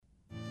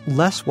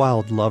Less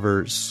Wild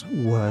Lovers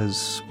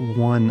was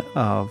one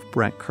of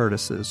Brent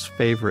Curtis's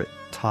favorite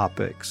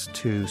topics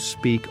to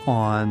speak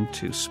on,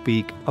 to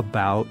speak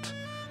about.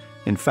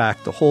 In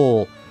fact, the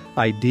whole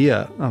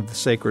idea of the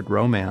sacred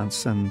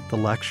romance and the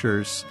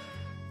lectures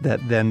that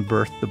then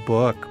birthed the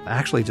book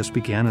actually just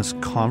began as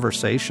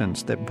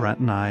conversations that Brent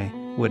and I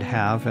would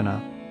have in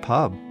a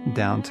pub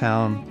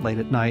downtown late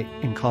at night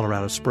in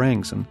Colorado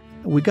Springs. And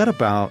we got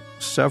about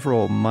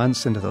several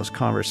months into those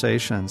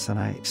conversations, and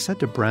I said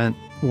to Brent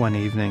one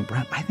evening,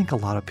 Brent, I think a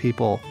lot of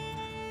people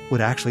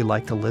would actually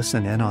like to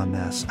listen in on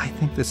this. I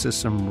think this is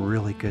some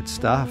really good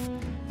stuff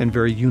and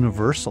very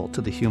universal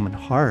to the human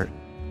heart.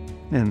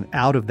 And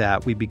out of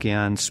that, we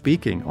began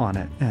speaking on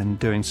it and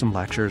doing some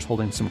lectures,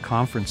 holding some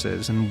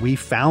conferences, and we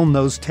found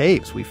those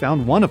tapes. We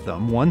found one of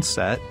them, one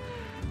set.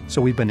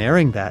 So we've been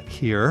airing that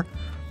here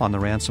on the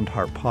Ransomed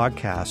Heart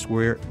podcast.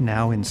 We're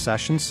now in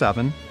session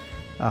 7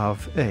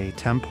 of a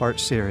 10-part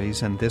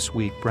series, and this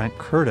week Brent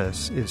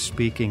Curtis is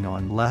speaking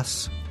on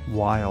Less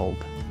Wild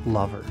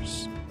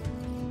Lovers.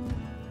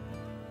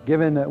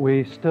 Given that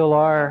we still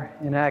are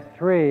in Act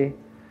 3,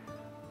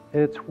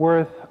 it's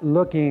worth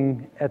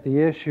looking at the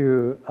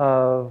issue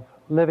of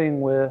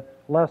living with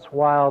less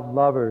wild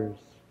lovers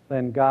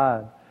than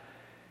God.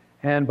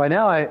 And by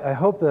now, I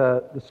hope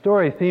the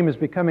story theme is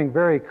becoming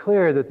very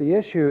clear that the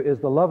issue is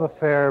the love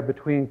affair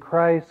between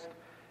Christ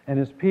and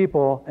His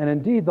people, and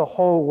indeed the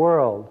whole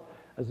world,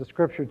 as the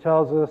Scripture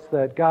tells us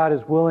that God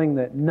is willing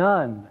that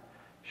none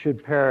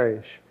should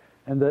perish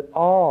and that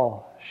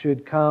all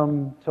should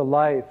come to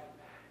life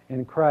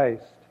in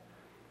Christ.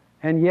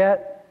 And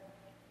yet,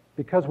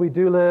 because we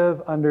do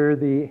live under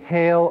the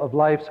hail of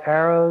life's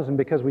arrows, and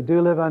because we do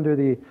live under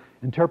the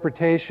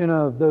interpretation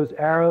of those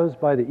arrows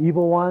by the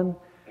evil one,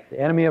 the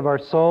enemy of our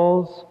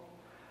souls,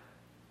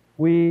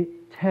 we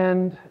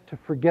tend to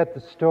forget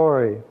the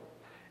story.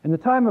 In the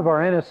time of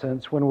our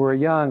innocence, when we were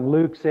young,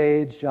 Luke's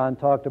age, John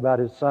talked about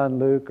his son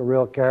Luke, a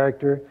real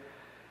character.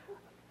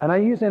 And I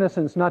use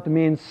innocence not to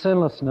mean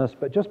sinlessness,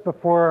 but just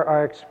before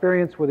our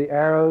experience with the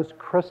arrows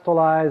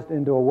crystallized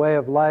into a way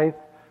of life,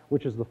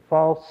 which is the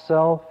false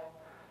self.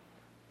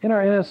 In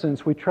our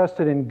innocence, we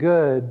trusted in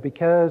good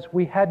because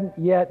we hadn't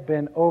yet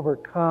been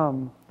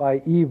overcome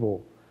by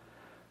evil.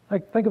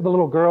 Like, think of the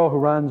little girl who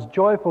runs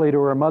joyfully to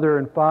her mother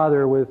and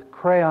father with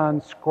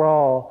crayon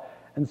scrawl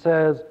and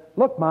says,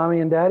 "Look, Mommy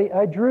and Daddy,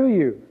 I drew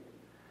you."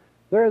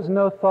 There is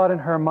no thought in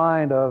her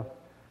mind of,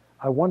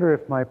 "I wonder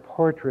if my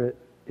portrait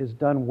is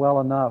done well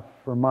enough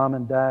for Mom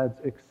and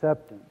Dad's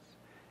acceptance."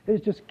 It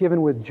is just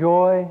given with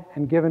joy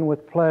and given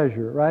with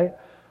pleasure, right?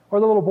 Or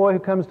the little boy who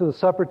comes to the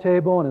supper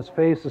table and his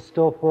face is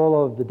still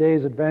full of the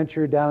day's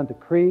adventure down at the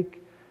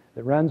creek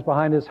that runs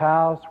behind his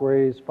house where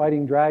he's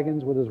fighting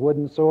dragons with his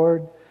wooden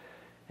sword,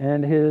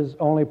 and his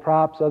only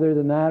props other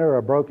than that are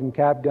a broken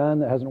cap gun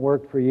that hasn't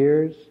worked for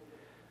years.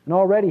 And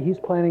already he's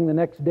planning the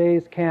next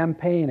day's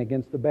campaign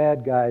against the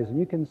bad guys, and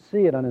you can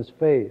see it on his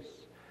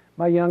face.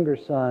 My younger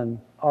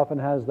son often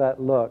has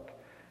that look.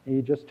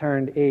 He just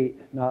turned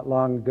 8 not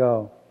long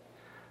ago.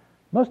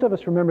 Most of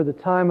us remember the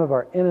time of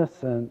our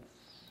innocence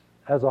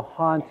as a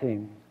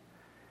haunting.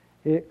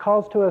 It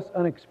calls to us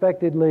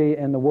unexpectedly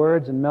in the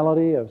words and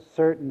melody of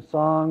certain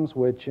songs,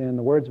 which in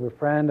the words of a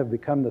friend have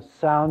become the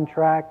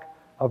soundtrack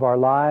of our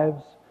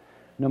lives.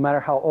 No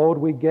matter how old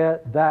we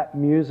get, that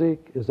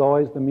music is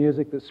always the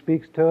music that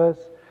speaks to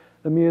us.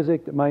 The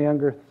music that my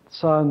younger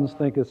sons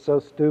think is so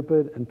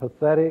stupid and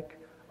pathetic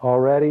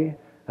already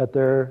at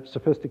their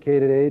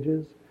sophisticated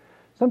ages.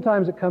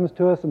 Sometimes it comes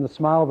to us in the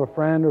smile of a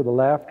friend or the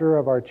laughter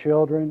of our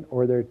children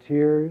or their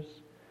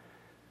tears.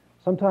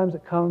 Sometimes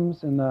it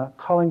comes in the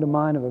calling to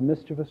mind of a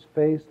mischievous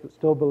face that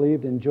still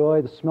believed in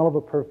joy, the smell of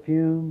a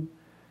perfume,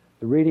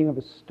 the reading of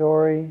a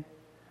story,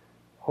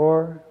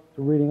 or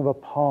the reading of a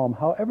poem.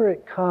 However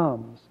it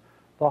comes,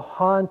 the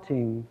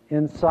haunting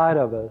inside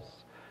of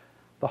us,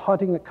 the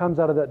haunting that comes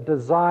out of that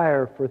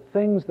desire for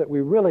things that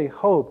we really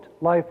hoped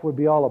life would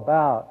be all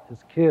about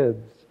as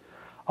kids,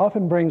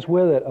 often brings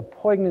with it a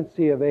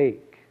poignancy of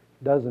ache,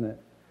 doesn't it?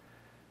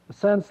 The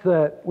sense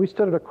that we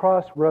stood at a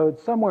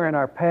crossroads somewhere in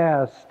our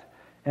past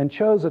and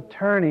chose a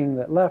turning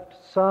that left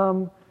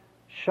some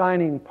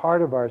shining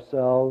part of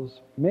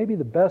ourselves, maybe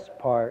the best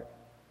part,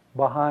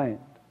 behind.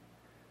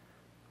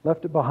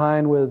 Left it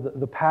behind with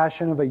the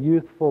passion of a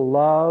youthful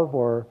love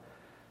or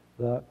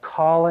the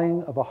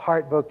calling of a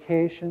heart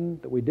vocation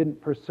that we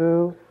didn't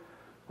pursue,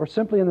 or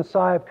simply in the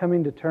sigh of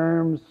coming to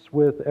terms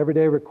with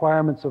everyday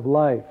requirements of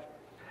life.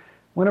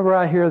 Whenever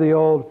I hear the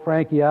old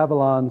Frankie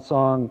Avalon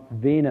song,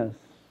 Venus,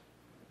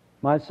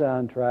 my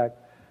soundtrack,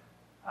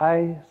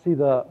 I see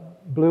the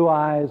blue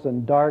eyes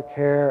and dark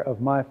hair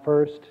of my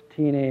first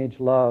teenage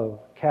love,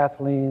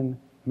 Kathleen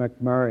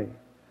McMurray.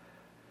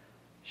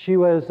 She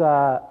was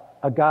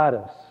a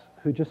goddess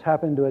who just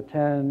happened to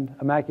attend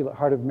Immaculate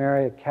Heart of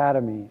Mary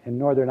Academy in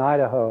northern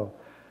Idaho,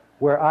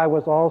 where I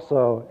was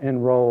also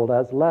enrolled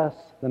as less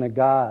than a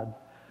god.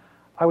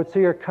 I would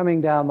see her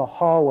coming down the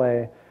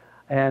hallway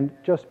and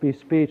just be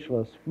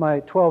speechless.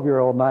 My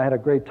 12-year-old and I had a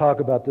great talk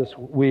about this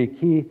week.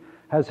 He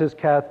has his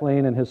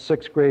Kathleen in his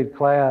 6th grade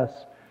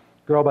class,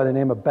 girl by the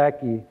name of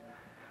Becky.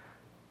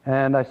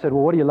 And I said,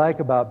 well, what do you like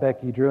about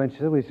Becky, Drew? And she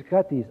said, well, she's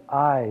got these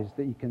eyes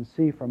that you can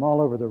see from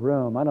all over the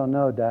room. I don't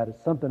know, Dad.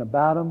 It's something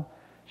about them.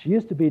 She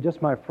used to be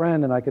just my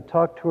friend, and I could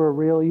talk to her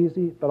real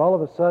easy. But all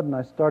of a sudden,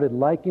 I started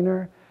liking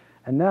her.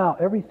 And now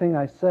everything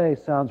I say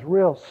sounds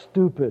real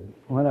stupid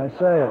when I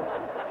say it.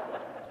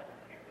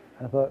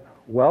 I thought,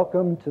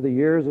 welcome to the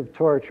years of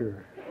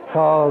torture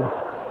called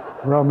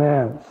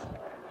romance.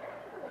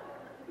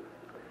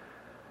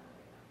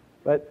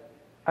 But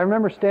I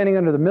remember standing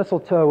under the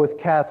mistletoe with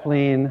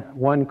Kathleen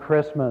one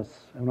Christmas,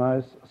 and when I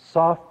was a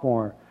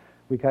sophomore,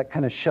 we got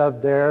kind of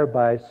shoved there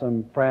by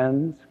some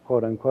friends,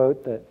 quote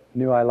unquote, that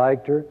knew I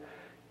liked her,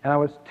 and I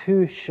was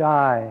too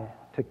shy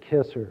to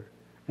kiss her,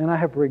 and I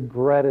have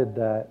regretted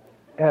that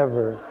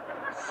ever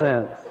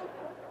since.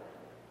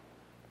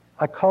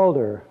 I called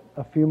her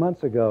a few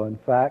months ago, in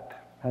fact.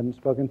 Hadn't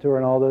spoken to her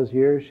in all those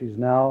years. She's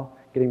now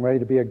getting ready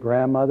to be a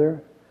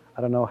grandmother.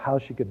 I don't know how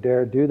she could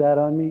dare do that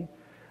on me.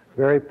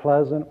 Very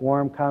pleasant,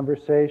 warm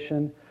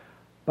conversation.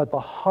 But the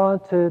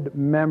haunted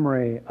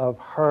memory of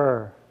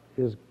her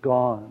is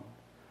gone.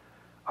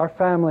 Our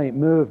family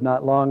moved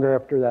not long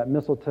after that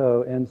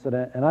mistletoe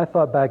incident, and I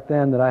thought back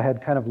then that I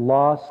had kind of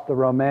lost the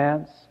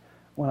romance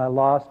when I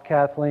lost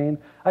Kathleen.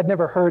 I'd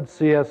never heard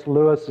C.S.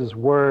 Lewis's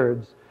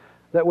words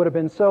that would have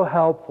been so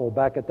helpful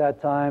back at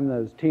that time,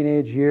 those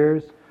teenage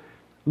years.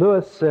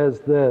 Lewis says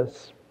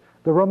this,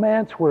 the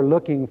romance we're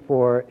looking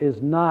for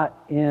is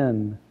not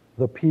in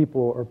the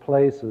people or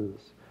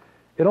places.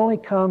 It only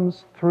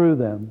comes through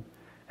them.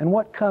 And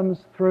what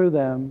comes through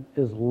them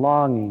is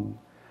longing.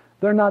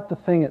 They're not the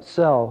thing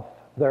itself.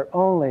 They're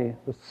only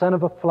the scent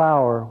of a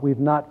flower we've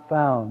not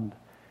found,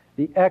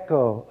 the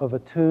echo of a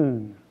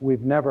tune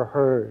we've never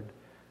heard,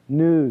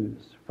 news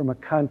from a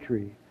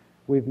country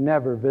we've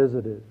never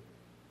visited.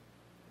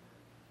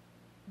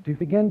 Do you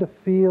begin to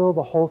feel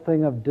the whole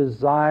thing of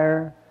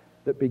desire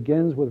that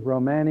begins with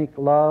romantic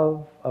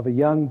love of a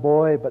young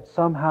boy, but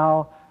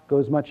somehow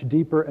goes much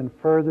deeper and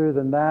further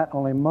than that?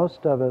 Only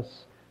most of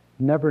us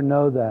never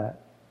know that.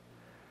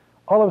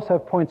 All of us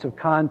have points of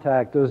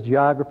contact, those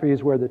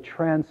geographies where the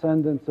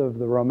transcendence of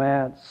the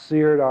romance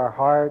seared our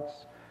hearts,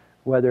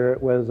 whether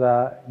it was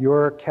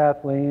your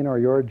Kathleen or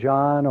your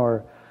John,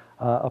 or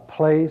a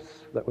place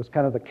that was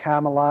kind of the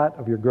Camelot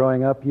of your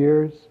growing up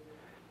years.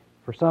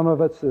 For some of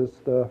us, it's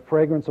the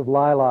fragrance of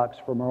lilacs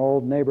from our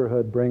old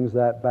neighborhood brings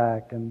that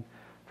back. And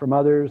from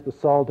others, the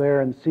salt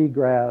air and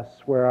seagrass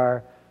where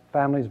our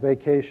families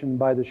vacation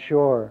by the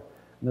shore,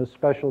 and those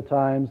special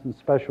times and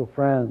special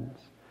friends.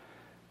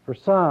 For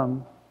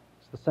some,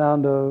 it's the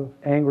sound of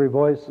angry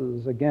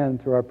voices, again,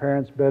 through our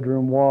parents'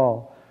 bedroom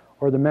wall,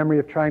 or the memory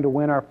of trying to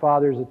win our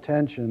father's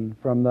attention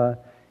from the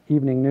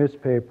evening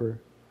newspaper.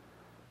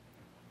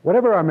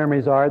 Whatever our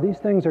memories are, these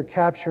things are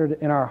captured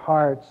in our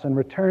hearts and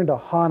return to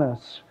haunt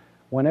us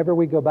whenever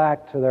we go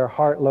back to their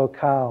heart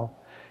locale.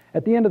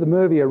 At the end of the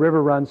movie, a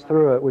river runs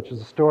through it, which is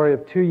the story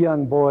of two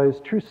young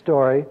boys, true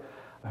story,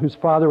 whose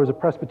father was a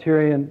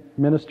Presbyterian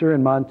minister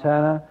in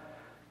Montana,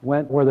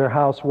 went where their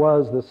house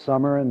was this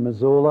summer in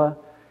Missoula,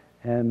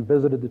 and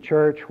visited the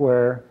church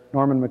where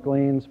Norman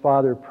McLean's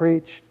father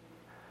preached.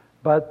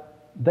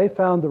 But they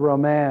found the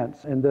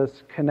romance in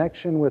this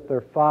connection with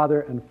their father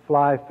and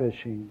fly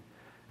fishing,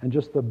 and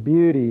just the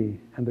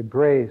beauty and the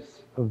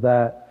grace of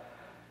that.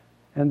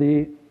 And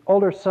the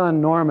older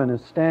son, Norman,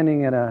 is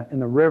standing in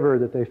the river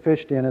that they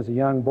fished in as a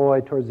young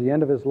boy towards the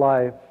end of his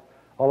life.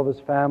 All of his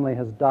family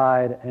has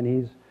died, and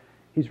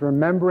he's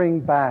remembering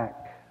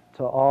back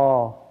to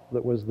all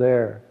that was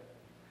there.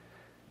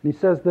 And he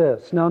says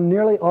this, now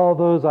nearly all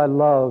those I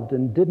loved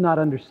and did not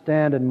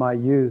understand in my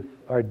youth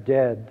are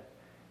dead,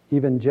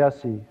 even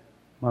Jessie,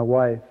 my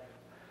wife.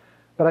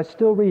 But I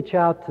still reach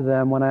out to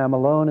them when I am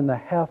alone in the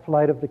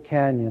half-light of the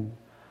canyon.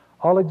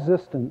 All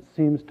existence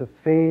seems to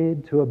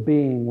fade to a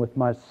being with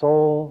my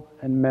soul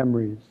and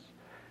memories,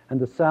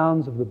 and the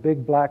sounds of the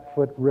Big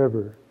Blackfoot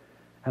River,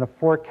 and a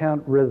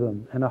 4-count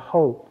rhythm, and a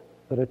hope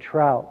that a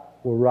trout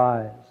will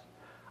rise.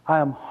 I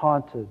am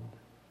haunted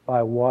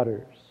by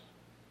waters.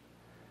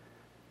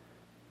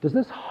 Does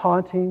this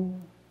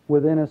haunting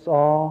within us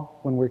all,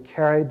 when we're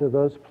carried to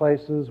those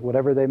places,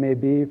 whatever they may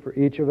be for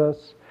each of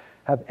us,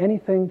 have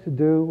anything to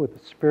do with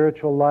the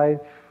spiritual life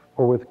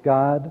or with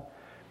God?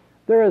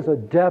 There is a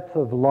depth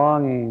of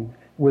longing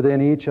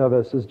within each of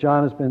us, as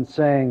John has been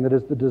saying, that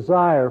is the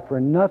desire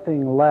for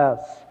nothing less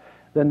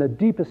than the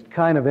deepest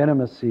kind of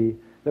intimacy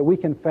that we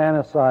can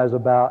fantasize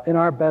about in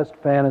our best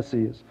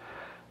fantasies.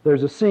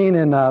 There's a scene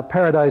in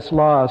Paradise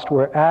Lost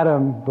where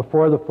Adam,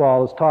 before the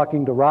fall, is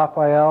talking to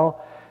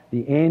Raphael,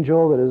 the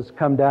angel that has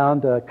come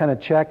down to kind of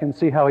check and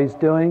see how he's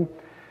doing.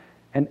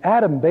 And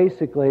Adam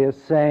basically is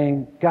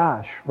saying,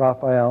 gosh,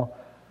 Raphael,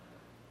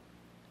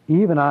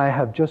 Eve and I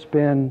have just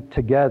been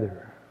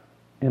together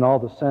in all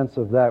the sense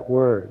of that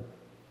word.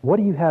 What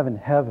do you have in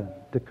heaven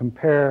to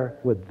compare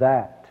with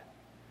that?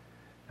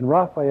 And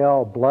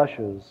Raphael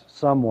blushes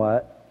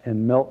somewhat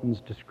in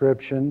Milton's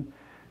description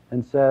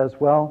and says,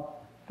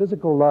 well,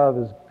 physical love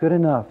is good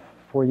enough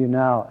for you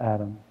now,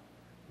 Adam.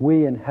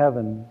 We in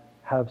heaven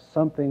have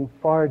something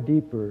far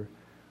deeper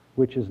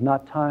which is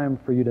not time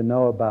for you to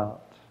know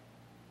about.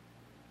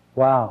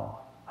 Wow,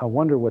 I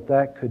wonder what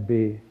that could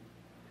be.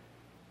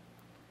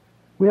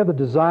 We have the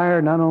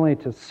desire not only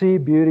to see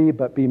beauty,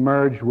 but be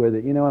merged with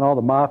it. You know, in all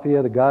the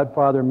Mafia, the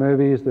Godfather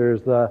movies,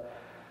 there's the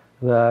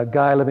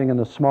guy living in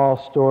the small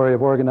story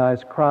of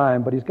organized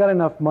crime, but he's got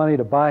enough money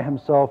to buy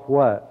himself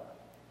what?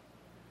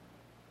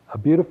 A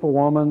beautiful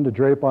woman to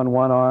drape on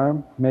one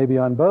arm, maybe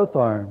on both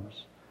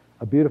arms.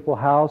 A beautiful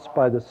house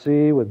by the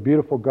sea with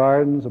beautiful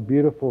gardens, a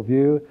beautiful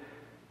view.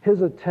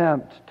 His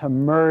attempt to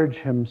merge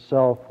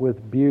himself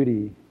with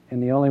beauty in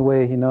the only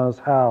way he knows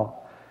how.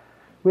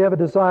 We have a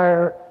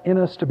desire in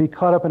us to be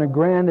caught up in a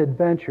grand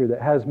adventure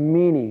that has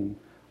meaning,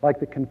 like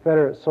the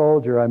Confederate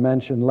soldier I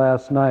mentioned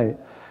last night.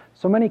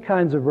 So many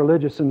kinds of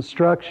religious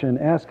instruction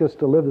ask us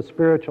to live the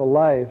spiritual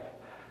life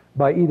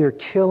by either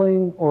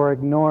killing or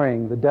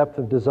ignoring the depth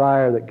of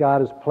desire that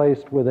God has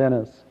placed within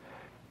us.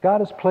 God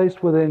has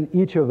placed within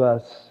each of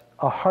us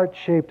a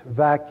heart-shaped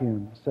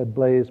vacuum, said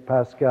Blaise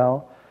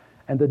Pascal,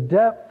 and the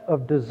depth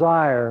of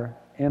desire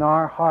in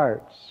our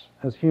hearts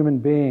as human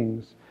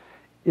beings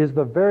is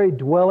the very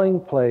dwelling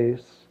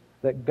place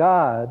that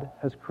God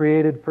has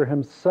created for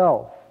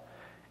Himself.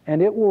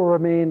 And it will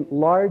remain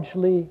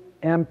largely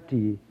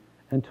empty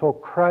until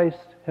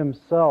Christ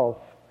Himself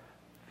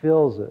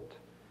fills it.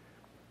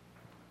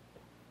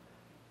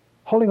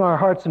 Holding our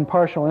hearts in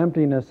partial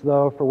emptiness,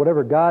 though, for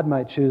whatever God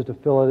might choose to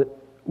fill it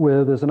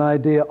with, is an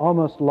idea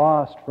almost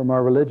lost from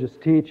our religious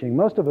teaching.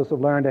 Most of us have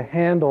learned to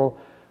handle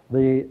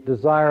the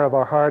desire of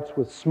our hearts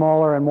with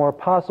smaller and more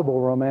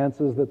possible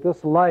romances that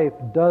this life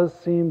does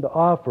seem to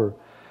offer.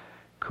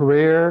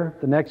 Career,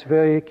 the next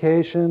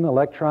vacation,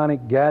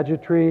 electronic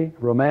gadgetry,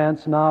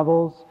 romance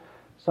novels.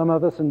 Some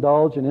of us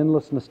indulge in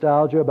endless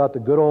nostalgia about the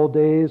good old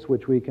days,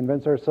 which we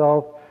convince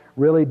ourselves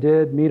really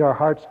did meet our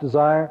heart's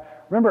desire.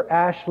 Remember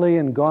Ashley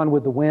in Gone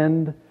with the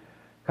Wind?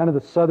 Kind of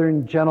the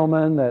southern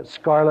gentleman that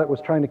Scarlett was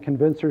trying to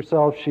convince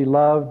herself she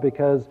loved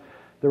because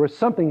there was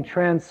something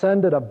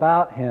transcendent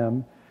about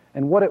him.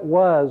 And what it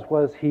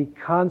was he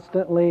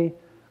constantly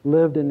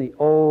lived in the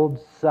old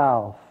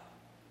South,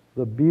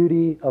 the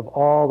beauty of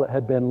all that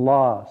had been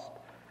lost.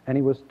 And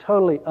he was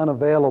totally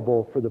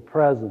unavailable for the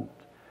present.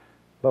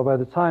 But by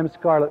the time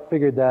Scarlett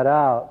figured that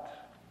out,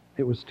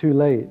 it was too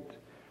late.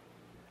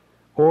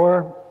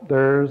 Or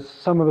there's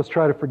some of us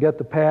try to forget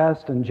the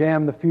past and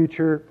jam the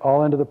future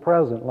all into the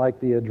present, like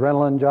the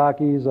adrenaline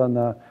jockeys on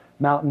the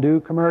Mountain Dew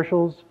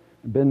commercials.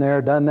 Been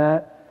there, done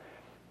that.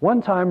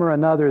 One time or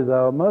another,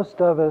 though,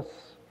 most of us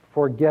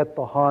forget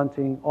the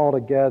haunting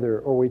altogether,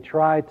 or we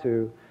try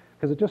to,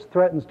 because it just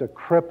threatens to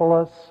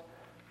cripple us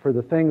for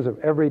the things of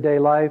everyday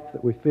life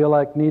that we feel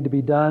like need to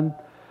be done.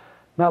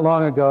 Not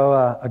long ago,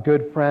 a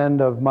good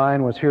friend of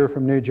mine was here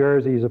from New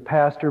Jersey. He's a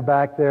pastor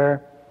back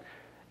there.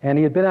 And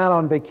he had been out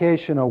on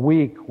vacation a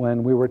week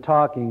when we were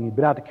talking. He'd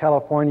been out to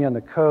California on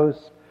the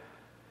coast.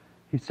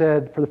 He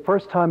said, for the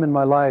first time in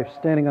my life,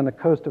 standing on the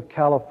coast of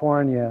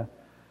California,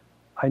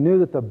 I knew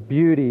that the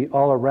beauty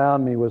all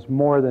around me was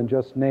more than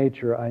just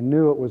nature. I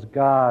knew it was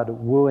God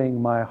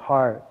wooing my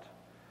heart.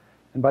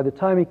 And by the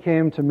time he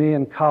came to me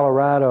in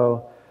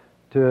Colorado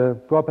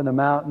to go up in the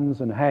mountains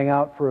and hang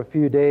out for a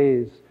few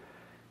days,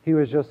 he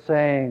was just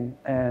saying,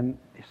 and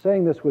he's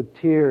saying this with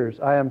tears,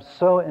 I am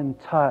so in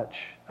touch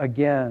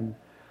again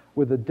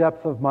with the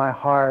depth of my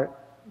heart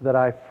that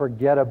I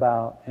forget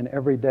about in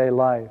everyday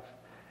life.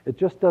 It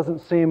just doesn't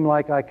seem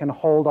like I can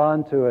hold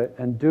on to it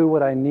and do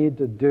what I need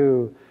to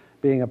do,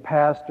 being a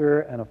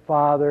pastor and a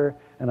father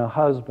and a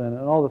husband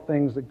and all the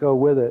things that go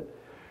with it.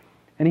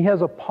 And he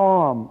has a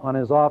poem on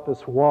his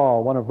office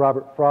wall, one of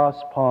Robert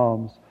Frost's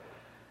poems.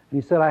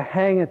 And he said, I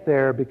hang it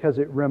there because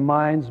it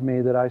reminds me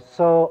that I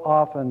so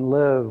often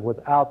live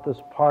without this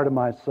part of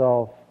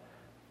myself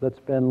that's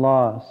been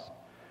lost.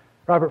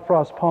 Robert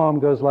Frost's poem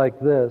goes like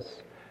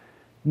this.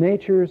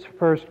 Nature's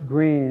first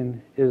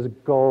green is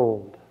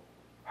gold,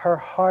 her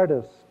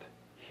hardest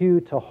hue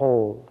to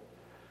hold.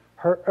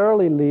 Her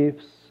early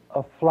leaf's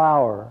a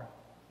flower,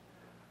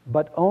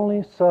 but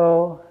only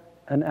so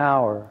an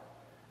hour.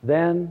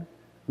 Then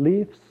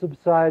leaf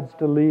subsides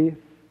to leaf,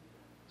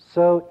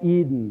 so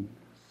Eden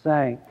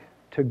sank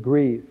to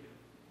grief.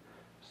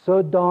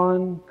 So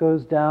dawn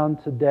goes down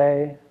to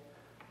day,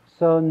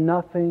 so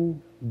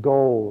nothing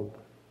gold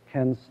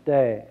can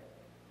stay.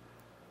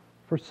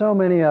 For so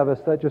many of us,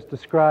 that just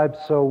describes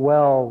so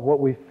well what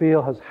we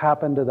feel has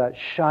happened to that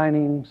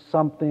shining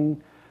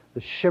something,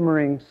 the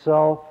shimmering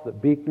self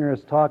that Buechner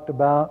has talked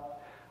about.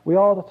 We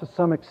all, to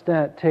some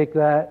extent, take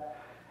that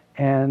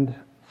and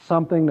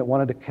something that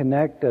wanted to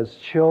connect as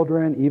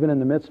children, even in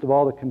the midst of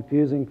all the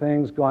confusing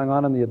things going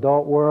on in the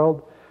adult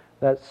world,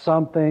 that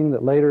something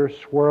that later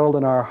swirled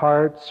in our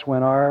hearts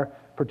when our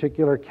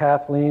particular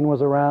Kathleen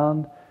was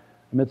around,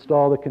 amidst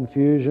all the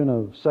confusion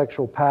of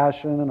sexual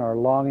passion and our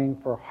longing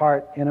for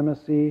heart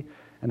intimacy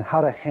and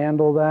how to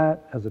handle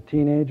that as a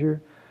teenager.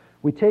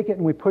 We take it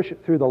and we push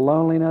it through the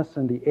loneliness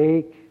and the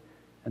ache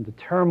and the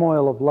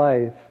turmoil of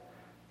life,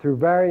 through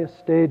various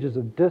stages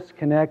of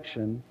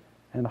disconnection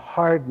and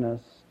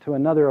hardness to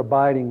another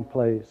abiding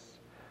place,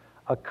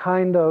 a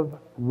kind of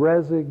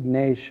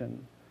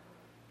resignation.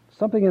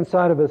 Something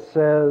inside of us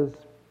says,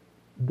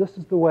 this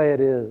is the way it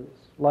is,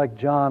 like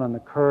John on the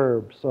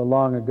curb so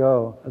long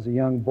ago as a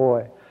young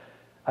boy.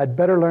 I'd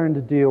better learn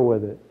to deal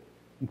with it.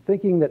 And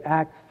thinking that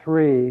Act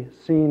 3,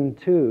 Scene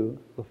 2,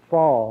 the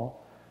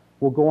fall,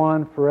 will go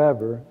on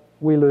forever,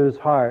 we lose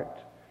heart.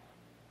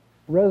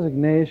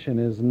 Resignation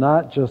is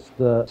not just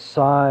the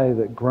sigh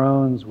that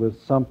groans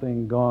with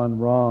something gone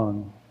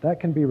wrong. That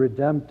can be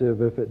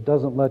redemptive if it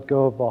doesn't let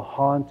go of the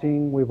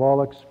haunting we've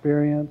all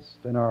experienced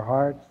in our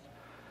hearts.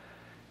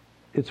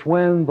 It's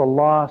when the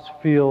loss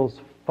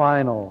feels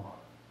final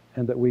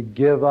and that we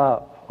give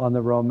up on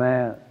the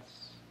romance,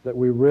 that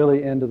we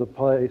really into the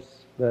place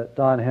that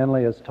Don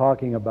Henley is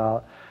talking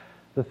about,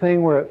 the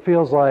thing where it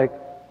feels like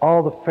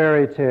all the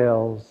fairy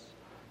tales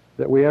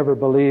that we ever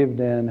believed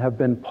in have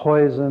been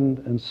poisoned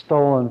and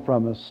stolen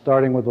from us,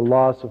 starting with the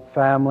loss of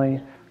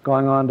family,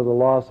 going on to the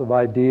loss of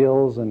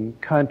ideals and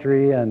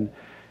country and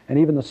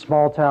even the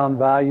small-town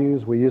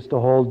values we used to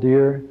hold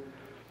dear.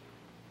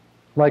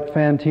 Like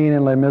Fantine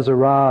in Les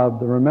Miserables,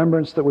 the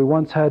remembrance that we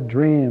once had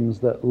dreams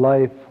that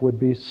life would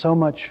be so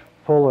much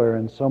fuller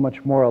and so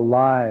much more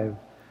alive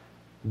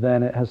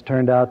than it has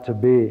turned out to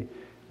be.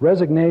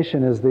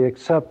 Resignation is the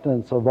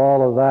acceptance of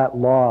all of that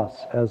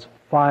loss as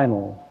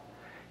final.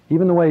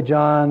 Even the way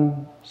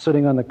John,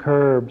 sitting on the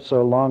curb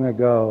so long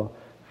ago,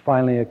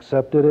 finally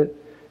accepted it.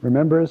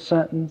 Remember his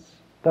sentence?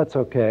 That's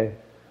okay.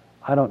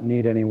 I don't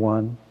need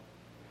anyone.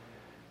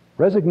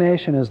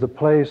 Resignation is the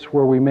place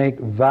where we make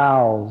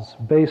vows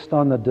based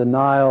on the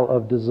denial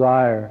of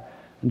desire.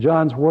 And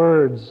John's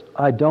words,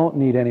 I don't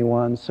need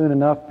anyone, soon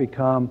enough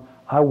become,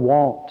 I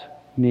won't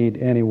need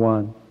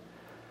anyone.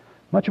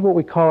 Much of what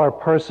we call our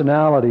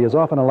personality is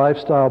often a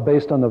lifestyle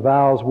based on the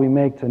vows we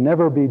make to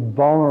never be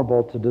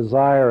vulnerable to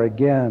desire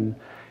again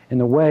in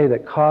the way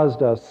that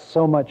caused us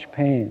so much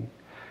pain.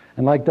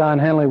 And like Don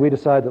Henley, we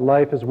decide that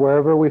life is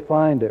wherever we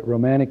find it.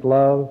 Romantic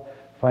love,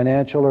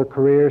 financial or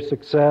career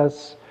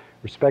success,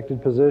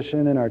 respected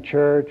position in our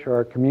church or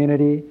our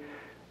community.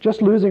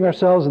 Just losing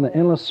ourselves in the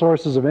endless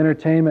sources of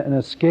entertainment and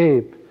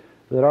escape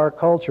that our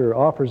culture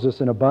offers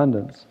us in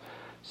abundance.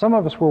 Some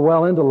of us were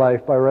well into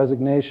life by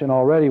resignation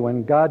already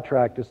when God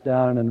tracked us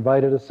down and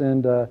invited us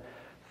into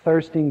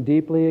thirsting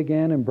deeply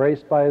again,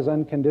 embraced by His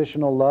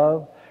unconditional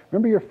love.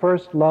 Remember your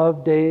first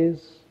love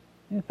days?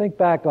 Think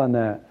back on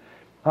that.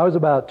 I was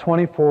about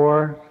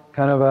 24,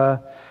 kind of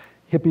a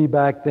hippie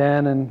back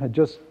then, and had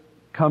just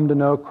come to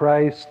know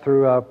Christ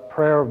through a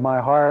prayer of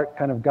my heart,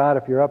 kind of, God,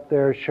 if you're up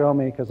there, show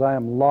me, because I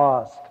am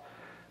lost.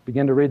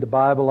 Began to read the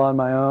Bible on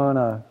my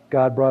own.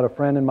 God brought a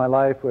friend in my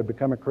life who had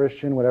become a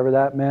Christian, whatever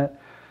that meant.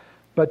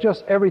 But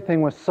just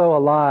everything was so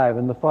alive,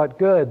 and the thought,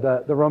 good,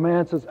 the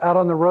romance is out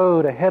on the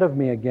road ahead of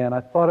me again.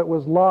 I thought it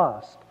was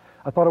lost.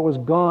 I thought it was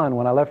gone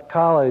when I left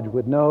college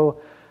with no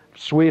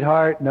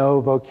sweetheart,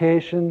 no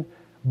vocation.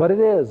 But it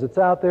is. It's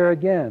out there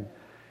again.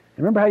 And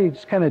remember how you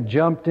just kind of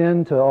jumped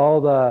into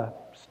all the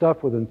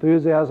stuff with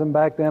enthusiasm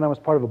back then? I was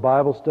part of a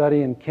Bible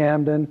study in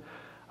Camden,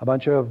 a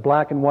bunch of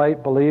black and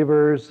white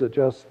believers that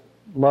just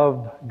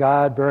loved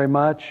God very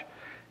much.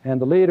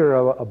 And the leader,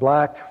 a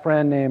black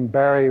friend named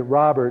Barry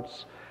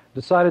Roberts,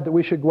 decided that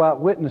we should go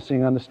out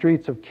witnessing on the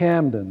streets of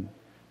Camden,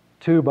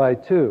 2 by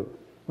 2,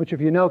 which,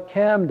 if you know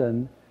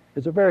Camden,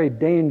 is a very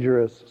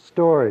dangerous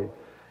story.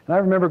 And I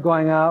remember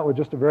going out with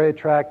just a very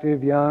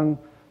attractive young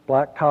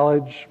black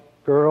college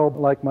girl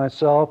like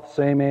myself,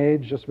 same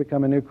age, just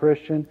become a new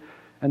Christian,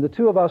 and the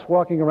two of us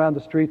walking around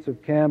the streets of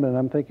Camden, and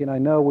I'm thinking, I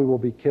know we will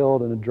be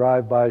killed in a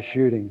drive-by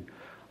shooting.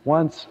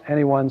 Once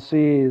anyone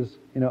sees,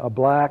 a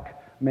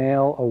black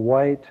male, a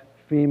white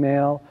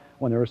female,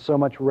 when there was so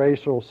much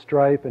racial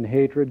strife and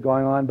hatred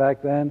going on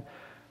back then.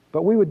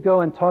 But we would go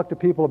and talk to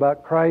people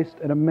about Christ,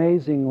 and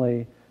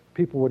amazingly,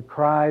 people would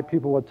cry,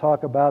 people would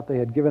talk about they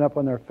had given up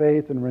on their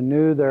faith and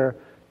renew their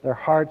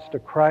hearts to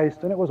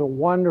Christ, and it was a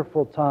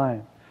wonderful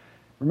time.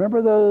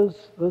 Remember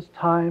those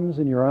times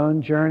in your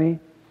own journey?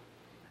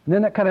 And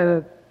then that kind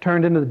of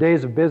turned into the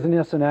days of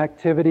business and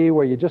activity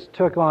where you just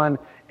took on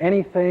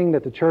anything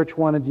that the church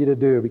wanted you to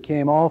do. It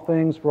became all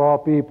things for all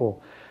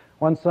people.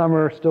 One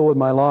summer, still with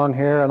my long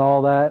hair and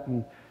all that,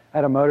 and I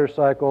had a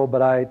motorcycle,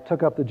 but I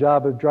took up the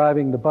job of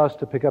driving the bus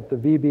to pick up the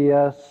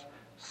VBS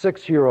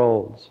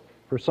 6-year-olds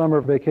for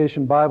summer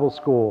vacation Bible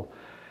school.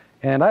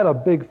 And I had a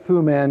big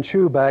Fu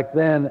Manchu back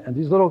then, and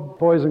these little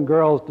boys and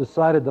girls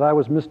decided that I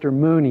was Mr.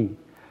 Mooney.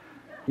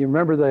 You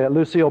remember the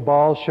Lucille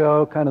Ball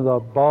show, kind of the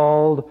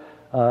bald,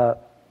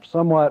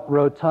 somewhat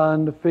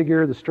rotund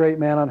figure, the straight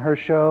man on her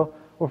show?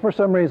 Well, for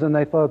some reason,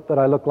 they thought that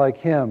I looked like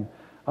him.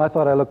 I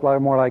thought I looked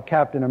more like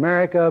Captain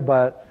America,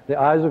 but the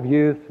eyes of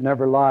youth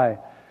never lie.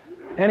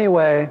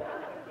 Anyway,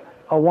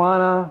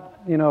 Awana,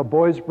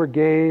 Boys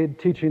Brigade,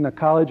 teaching the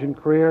college and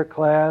career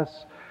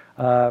class,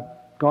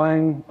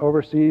 going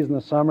overseas in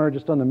the summer,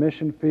 just on the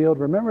mission field.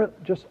 Remember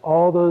just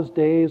all those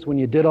days when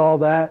you did all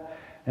that,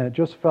 and it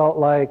just felt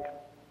like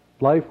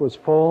life was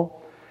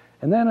full?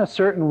 And then a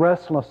certain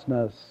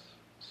restlessness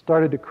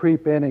started to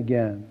creep in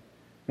again.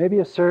 Maybe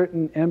a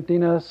certain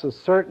emptiness, a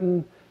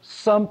certain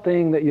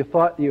something that you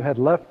thought you had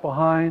left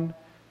behind.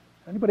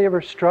 Anybody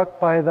ever struck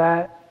by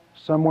that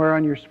somewhere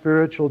on your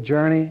spiritual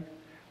journey?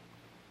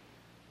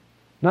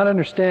 Not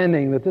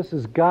understanding that this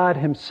is God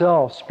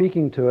Himself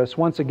speaking to us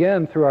once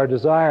again through our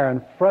desire,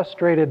 and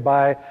frustrated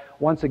by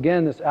once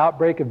again this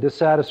outbreak of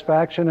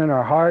dissatisfaction in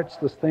our hearts,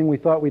 this thing we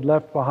thought we'd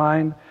left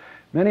behind.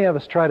 Many of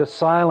us try to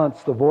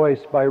silence the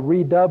voice by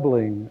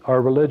redoubling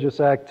our religious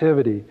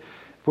activity.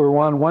 If we were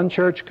on one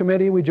church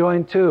committee, we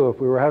joined two. If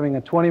we were having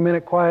a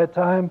 20-minute quiet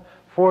time,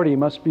 40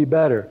 must be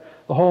better.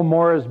 The whole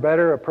more is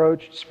better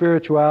approach to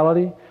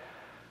spirituality.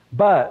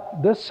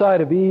 But this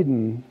side of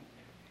Eden,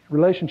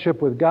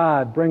 relationship with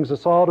God, brings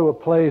us all to a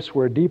place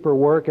where deeper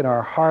work in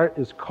our heart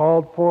is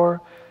called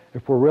for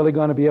if we're really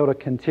going to be able to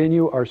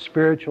continue our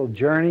spiritual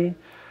journey.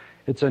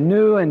 It's a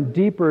new and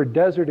deeper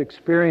desert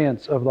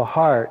experience of the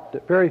heart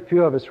that very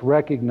few of us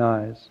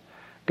recognize.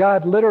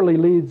 God literally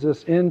leads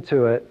us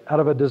into it out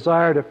of a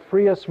desire to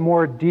free us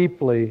more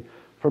deeply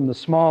from the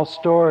small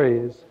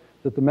stories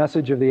that the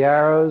message of the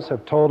arrows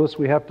have told us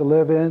we have to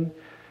live in.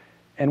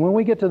 And when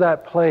we get to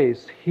that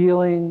place,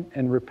 healing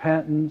and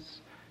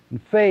repentance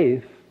and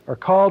faith are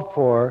called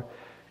for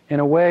in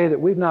a way that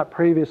we've not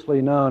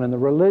previously known. And the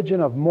religion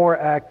of more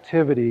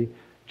activity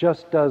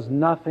just does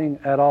nothing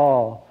at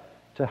all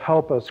to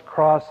help us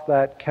cross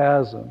that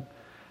chasm.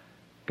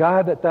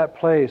 God at that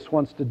place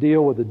wants to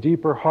deal with the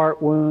deeper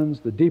heart wounds,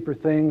 the deeper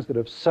things that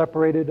have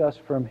separated us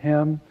from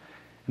Him.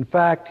 In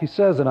fact, He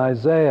says in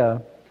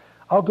Isaiah,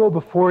 I'll go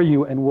before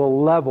you and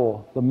will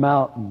level the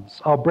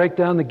mountains. I'll break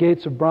down the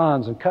gates of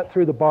bronze and cut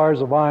through the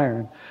bars of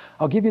iron.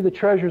 I'll give you the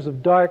treasures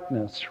of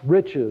darkness,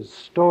 riches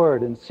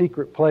stored in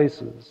secret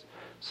places,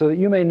 so that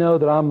you may know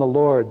that I'm the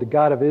Lord, the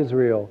God of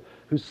Israel,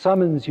 who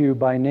summons you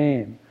by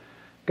name.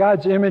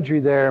 God's imagery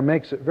there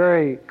makes it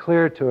very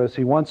clear to us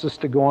He wants us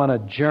to go on a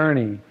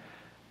journey.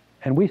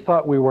 And we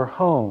thought we were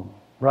home,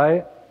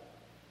 right?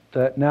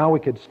 That now we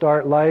could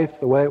start life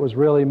the way it was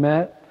really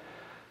meant.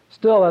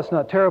 Still, that's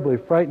not terribly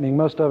frightening.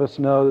 Most of us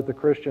know that the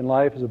Christian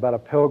life is about a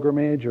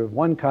pilgrimage of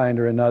one kind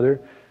or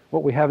another.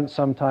 What we haven't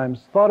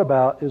sometimes thought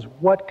about is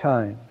what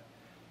kind.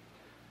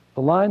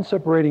 The line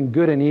separating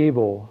good and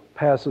evil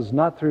passes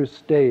not through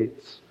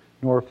states,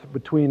 nor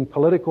between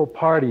political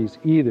parties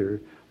either,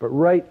 but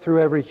right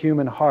through every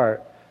human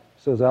heart,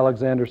 says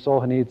Alexander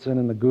Solzhenitsyn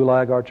in the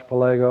Gulag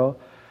Archipelago.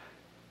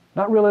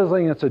 Not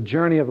realizing it's a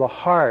journey of the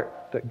heart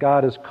that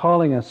God is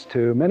calling us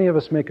to, many of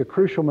us make a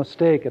crucial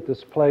mistake at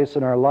this place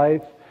in our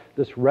life,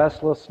 this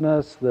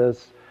restlessness,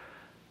 this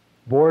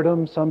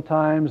boredom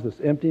sometimes,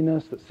 this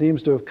emptiness that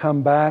seems to have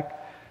come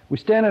back. We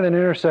stand at an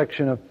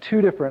intersection of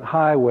two different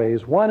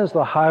highways. One is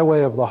the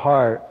highway of the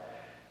heart.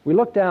 We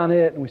look down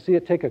it and we see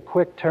it take a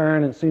quick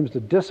turn and it seems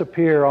to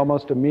disappear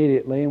almost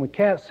immediately, and we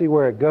can't see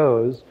where it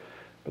goes,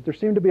 but there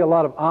seem to be a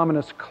lot of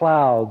ominous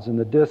clouds in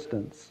the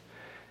distance.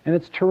 And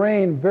it's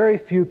terrain very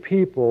few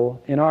people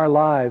in our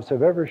lives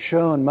have ever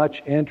shown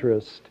much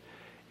interest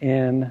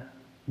in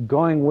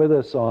going with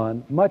us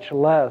on, much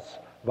less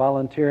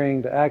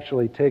volunteering to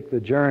actually take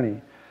the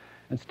journey.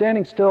 And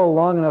standing still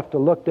long enough to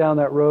look down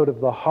that road of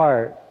the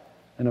heart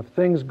and of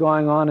things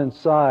going on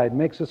inside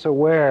makes us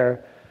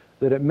aware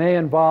that it may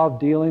involve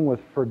dealing with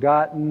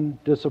forgotten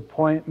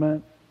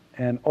disappointment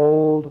and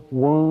old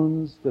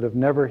wounds that have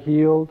never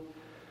healed.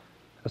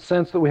 A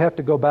sense that we have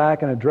to go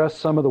back and address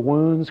some of the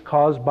wounds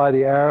caused by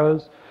the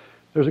arrows.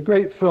 There's a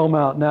great film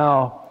out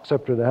now,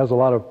 except that it has a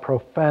lot of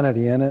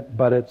profanity in it,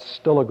 but it's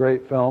still a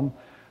great film,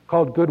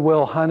 called Good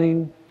Will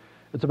Hunting.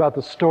 It's about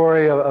the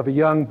story of a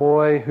young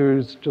boy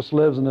who just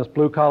lives in this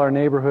blue-collar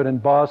neighborhood in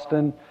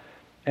Boston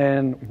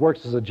and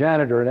works as a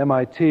janitor at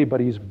MIT,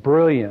 but he's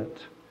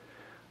brilliant.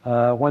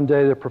 One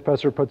day the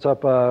professor puts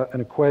up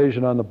an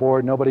equation on the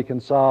board nobody can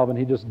solve, and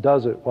he just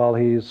does it while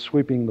he's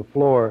sweeping the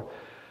floor.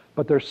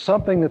 But there's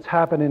something that's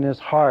happened in his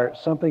heart,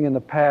 something in the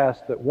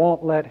past that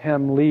won't let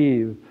him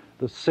leave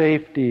the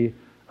safety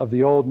of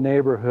the old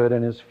neighborhood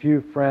and his few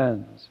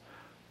friends.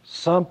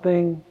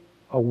 Something,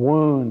 a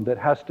wound that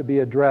has to be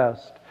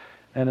addressed.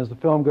 And as the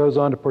film goes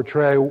on to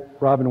portray,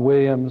 Robin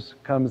Williams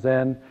comes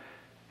in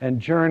and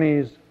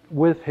journeys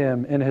with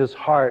him in his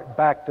heart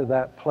back to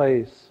that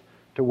place,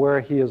 to where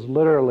he is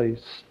literally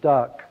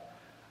stuck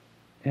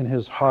in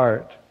his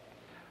heart.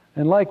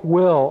 And like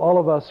Will, all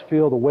of us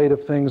feel the weight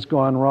of things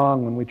gone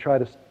wrong when we try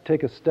to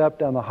take a step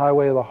down the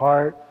highway of the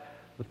heart.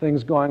 The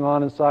things going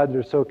on inside that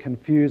are so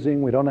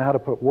confusing, we don't know how to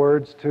put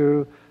words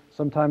to,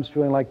 sometimes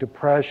feeling like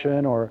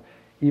depression or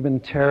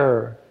even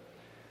terror.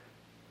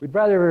 We'd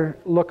rather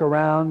look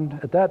around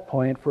at that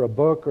point for a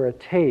book or a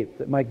tape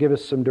that might give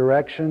us some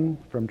direction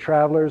from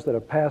travelers that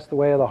have passed the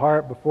way of the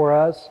heart before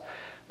us.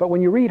 But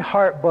when you read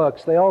heart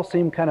books, they all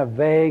seem kind of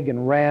vague and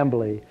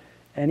rambly,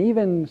 and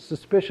even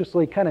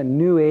suspiciously kind of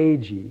new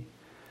agey.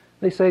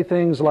 They say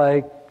things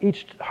like,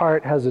 each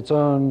heart has its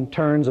own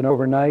turns and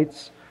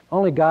overnights.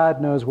 Only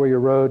God knows where your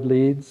road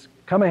leads.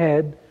 Come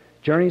ahead.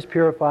 Journey's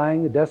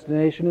purifying. The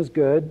destination is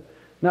good.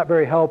 Not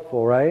very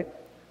helpful, right?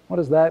 What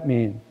does that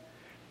mean?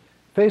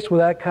 Faced with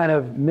that kind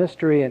of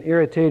mystery and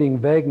irritating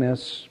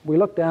vagueness, we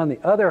look down the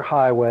other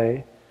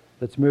highway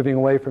that's moving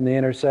away from the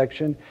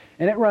intersection,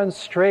 and it runs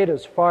straight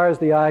as far as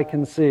the eye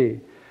can see.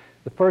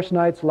 The first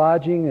night's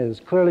lodging is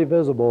clearly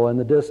visible in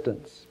the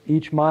distance.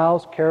 Each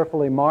mile's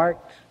carefully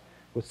marked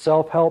with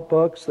self-help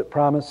books that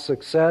promise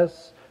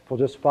success if we'll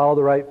just follow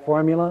the right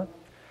formula.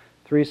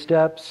 3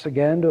 steps,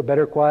 again, to a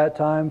better quiet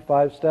time,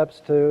 5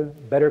 steps to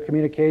better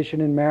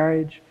communication in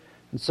marriage,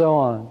 and so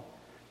on.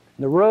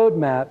 The road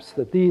maps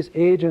that these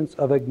agents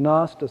of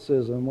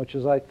agnosticism, which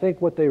is I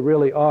think what they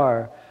really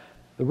are,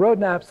 the road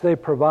maps they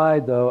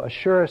provide, though,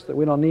 assure us that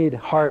we don't need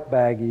heart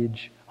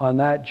baggage on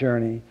that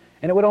journey,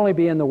 and it would only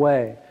be in the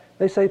way.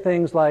 They say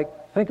things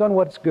like, think on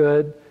what's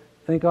good,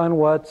 think on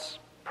what's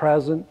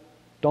present,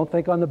 don't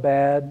think on the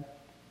bad,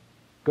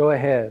 go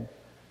ahead,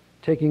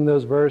 taking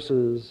those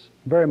verses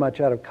very much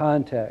out of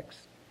context.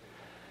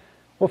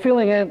 Well,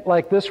 feeling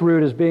like this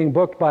route is being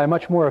booked by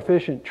much more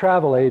efficient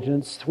travel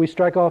agents, we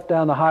strike off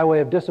down the highway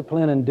of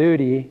discipline and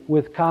duty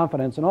with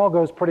confidence, and all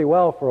goes pretty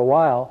well for a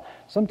while,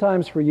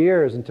 sometimes for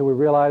years, until we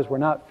realize we're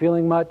not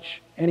feeling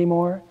much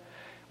anymore.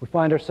 We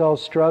find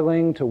ourselves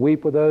struggling to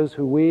weep with those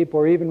who weep,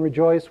 or even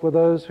rejoice with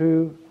those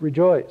who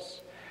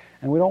rejoice.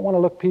 And we don't want to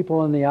look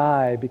people in the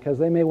eye because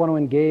they may want to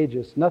engage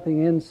us.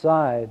 Nothing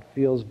inside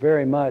feels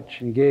very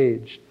much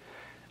engaged.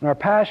 And our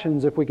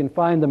passions, if we can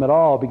find them at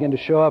all, begin to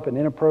show up in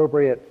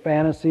inappropriate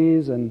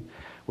fantasies, and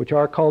which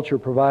our culture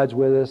provides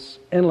with us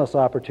endless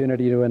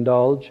opportunity to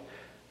indulge.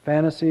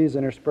 Fantasies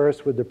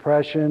interspersed with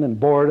depression and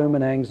boredom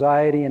and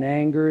anxiety and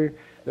anger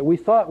that we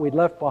thought we'd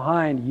left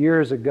behind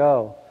years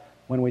ago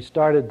when we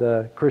started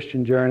the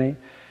Christian journey.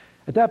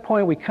 At that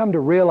point, we come to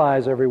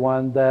realize,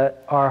 everyone,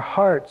 that our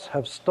hearts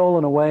have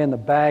stolen away in the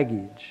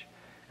baggage,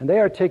 and they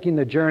are taking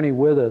the journey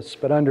with us,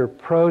 but under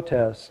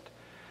protest.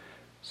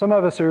 Some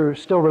of us are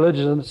still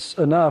religious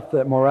enough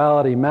that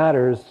morality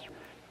matters,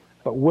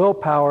 but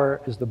willpower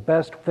is the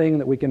best thing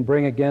that we can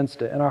bring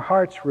against it, and our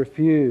hearts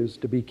refuse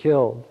to be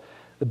killed.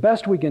 The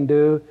best we can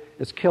do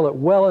is kill it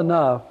well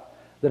enough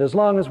that as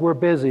long as we're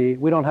busy,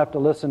 we don't have to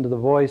listen to the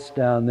voice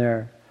down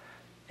there.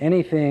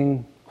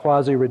 Anything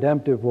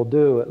quasi-redemptive will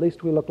do. At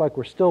least we look like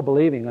we're still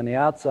believing on the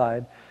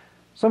outside.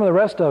 Some of the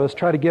rest of us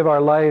try to give our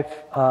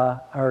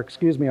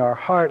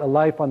heart a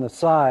life on the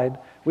side.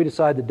 We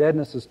decide the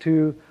deadness is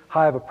too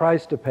high of a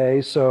price to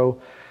pay,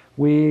 so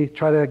we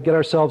try to get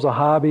ourselves a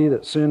hobby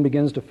that soon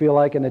begins to feel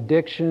like an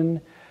addiction.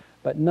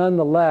 But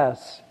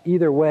nonetheless,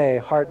 either way,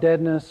 heart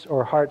deadness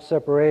or heart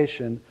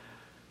separation,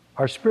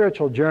 our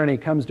spiritual journey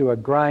comes to a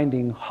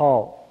grinding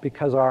halt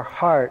because our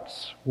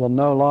hearts will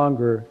no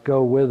longer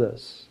go with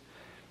us.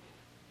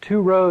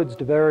 2 roads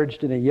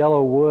diverged in a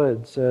yellow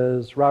wood,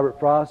 says Robert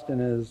Frost in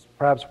his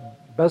perhaps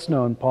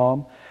best-known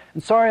poem.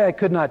 And sorry I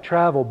could not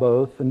travel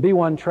both, and be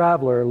one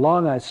traveler,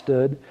 long I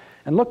stood,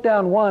 and looked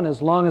down one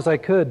as long as I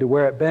could to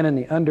where it bent in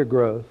the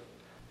undergrowth.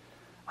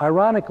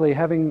 Ironically,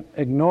 having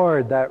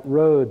ignored that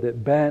road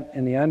that bent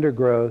in the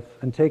undergrowth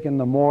and taken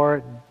the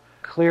more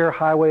clear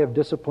highway of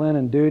discipline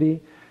and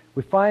duty,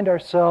 we find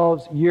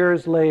ourselves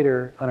years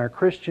later on our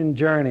Christian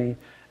journey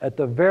at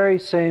the very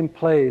same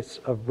place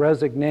of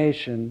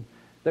resignation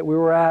that we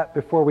were at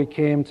before we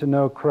came to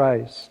know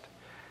Christ.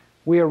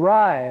 We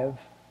arrive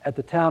at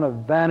the town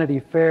of Vanity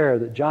Fair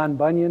that John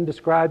Bunyan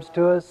describes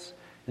to us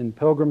in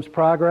Pilgrim's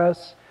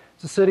Progress.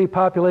 It's a city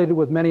populated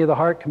with many of the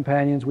heart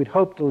companions we'd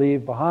hoped to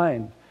leave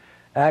behind.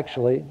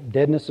 Actually,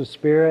 deadness of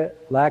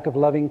spirit, lack of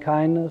loving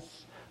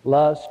kindness,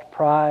 lust,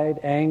 pride,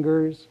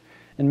 angers,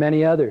 and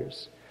many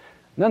others.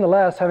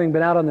 Nonetheless, having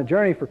been out on the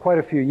journey for quite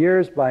a few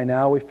years by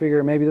now, we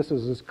figure maybe this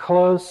is as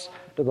close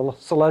to the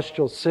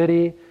celestial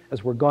city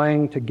as we're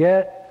going to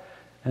get.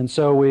 And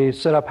so we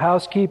set up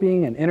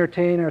housekeeping and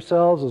entertain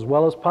ourselves as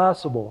well as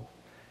possible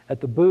at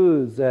the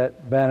booths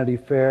at Vanity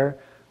Fair,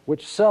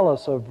 which sell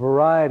us a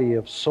variety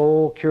of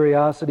soul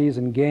curiosities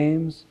and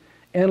games,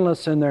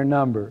 endless in their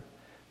number.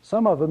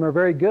 Some of them are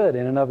very good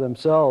in and of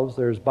themselves.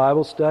 There's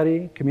Bible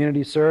study,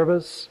 community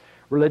service,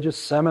 religious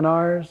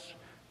seminars,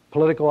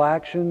 political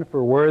action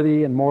for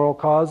worthy and moral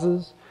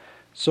causes,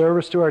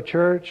 service to our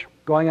church,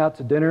 going out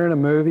to dinner and a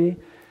movie.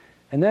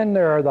 And then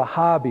there are the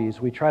hobbies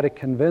we try to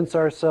convince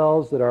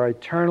ourselves that are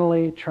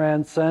eternally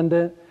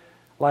transcendent,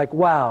 like,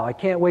 wow, I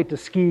can't wait to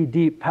ski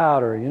deep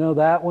powder. You know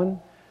that one?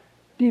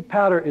 Deep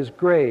powder is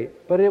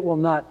great, but it will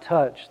not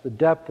touch the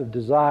depth of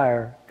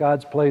desire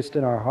God's placed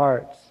in our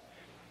hearts.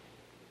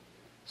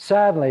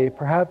 Sadly,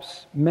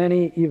 perhaps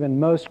many, even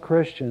most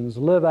Christians,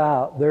 live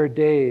out their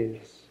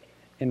days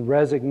in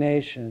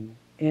resignation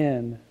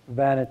in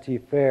Vanity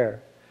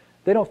Fair.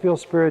 They don't feel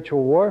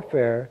spiritual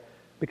warfare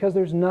because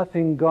there's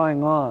nothing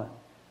going on.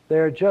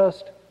 They're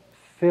just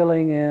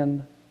filling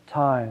in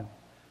time.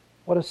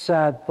 What a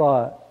sad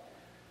thought.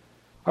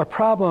 Our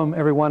problem,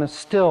 everyone, is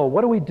still,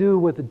 what do we do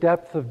with the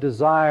depth of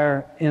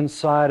desire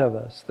inside of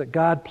us that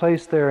God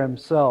placed there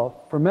Himself?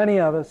 For many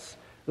of us,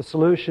 the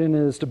solution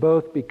is to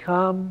both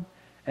become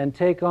and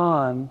take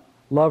on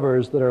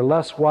lovers that are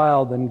less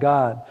wild than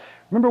God.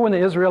 Remember when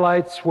the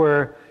Israelites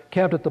were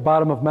camped at the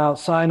bottom of Mount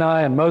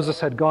Sinai and Moses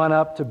had gone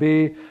up to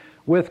be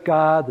with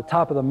God? The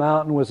top of the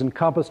mountain was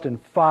encompassed in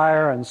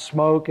fire and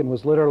smoke and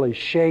was literally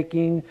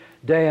shaking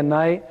day and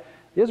night.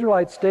 The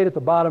Israelites stayed at the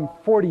bottom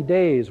 40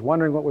 days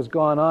wondering what was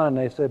going on, and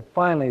they said,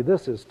 finally,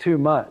 this is too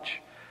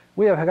much.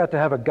 We have got to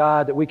have a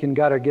God that we can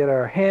got to get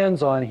our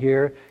hands on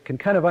here, can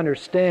kind of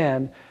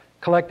understand,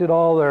 collected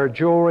all their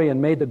jewelry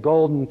and made the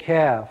golden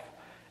calf,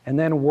 and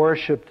then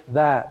worshipped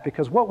that,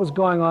 because what was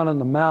going on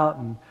the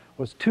mountain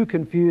was too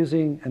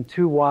confusing and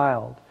too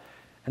wild.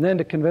 And then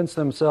to convince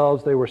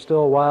themselves they were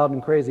still wild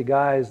and crazy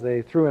guys,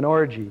 they threw an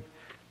orgy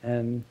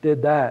and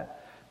did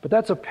that. But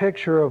that's a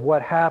picture of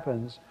what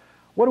happens.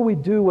 What do we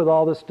do with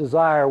all this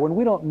desire when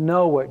we don't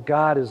know what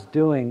God is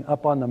doing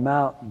up on the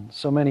mountain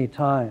so many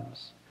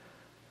times?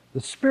 The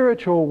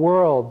spiritual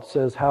world,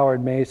 says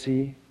Howard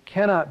Macy,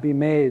 cannot be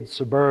made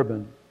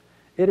suburban.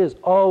 It is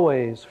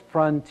always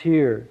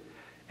frontier.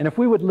 And if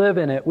we would live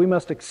in it, we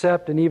must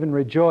accept and even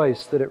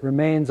rejoice that it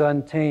remains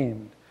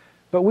untamed.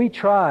 But we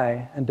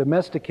try and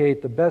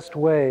domesticate the best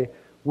way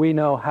we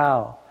know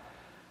how.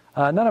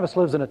 None of us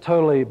lives in a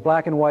totally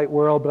black and white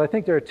world, but I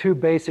think there are two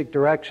basic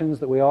directions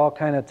that we all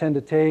kind of tend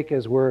to take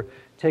as we're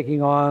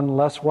taking on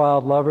less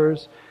wild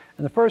lovers.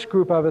 And the first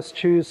group of us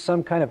choose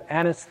some kind of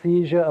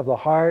anesthesia of the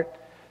heart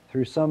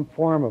through some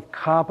form of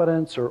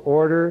competence or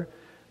order.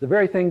 The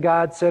very thing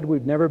God said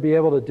we'd never be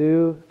able to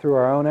do through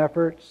our own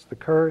efforts, the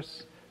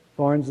curse,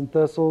 thorns and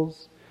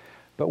thistles.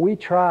 But we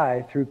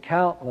try through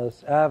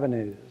countless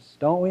avenues,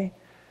 don't we?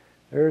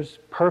 There's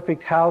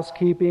perfect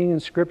housekeeping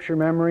and scripture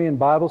memory and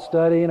Bible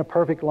study and a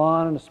perfect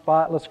lawn and a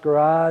spotless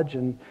garage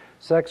and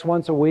sex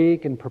once a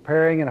week and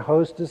preparing and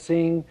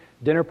hostessing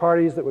dinner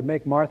parties that would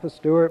make Martha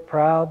Stewart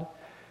proud.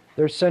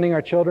 There's sending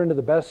our children to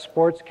the best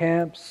sports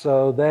camps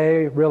so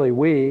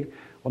we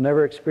will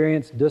never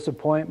experience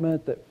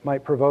disappointment that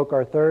might provoke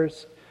our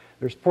thirst.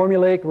 There's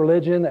formulaic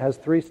religion that has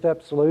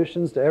three-step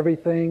solutions to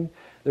everything.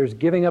 There's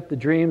giving up the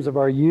dreams of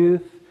our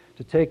youth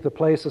to take the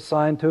place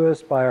assigned to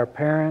us by our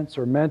parents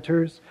or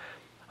mentors.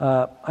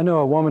 I know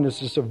a woman who's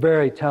just a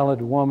very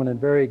talented woman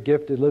and very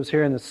gifted, lives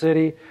here in the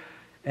city,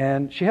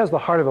 and she has the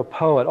heart of a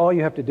poet. All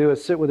you have to do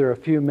is sit with her a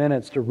few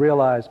minutes to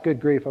realize, good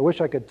grief, I wish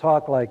I could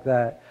talk like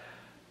that.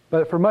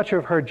 But for much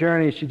of her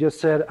journey, she just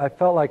said, I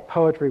felt like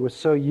poetry was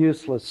so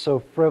useless, so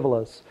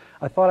frivolous.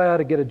 I thought I ought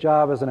to get a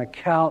job as an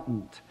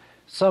accountant,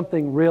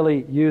 something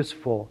really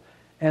useful.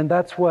 And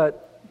that's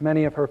what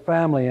many of her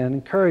family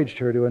encouraged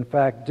her to, in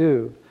fact,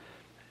 do.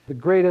 The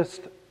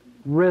greatest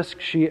risk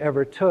she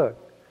ever took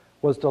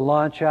was to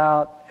launch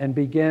out and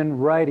begin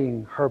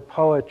writing her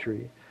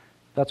poetry.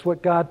 That's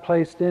what God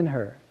placed in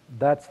her.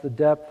 That's the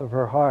depth of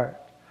her heart.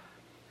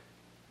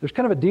 There's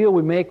kind of a deal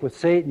we make with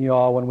Satan,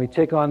 y'all, when we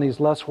take on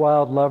these less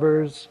wild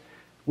lovers.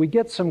 We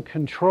get some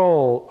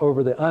control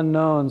over the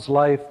unknowns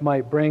life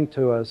might bring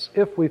to us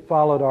if we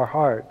followed our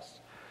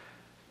hearts.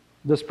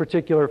 This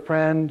particular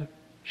friend,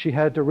 she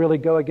had to really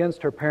go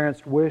against her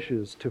parents'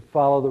 wishes to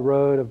follow the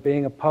road of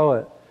being a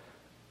poet.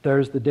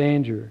 There's the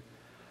danger.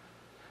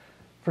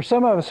 For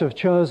some of us who have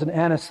chosen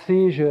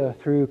anesthesia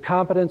through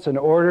competence and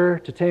order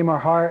to tame our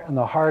heart and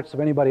the hearts of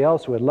anybody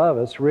else who would love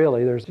us,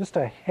 really, there's just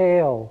a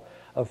hail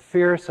of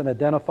fierce and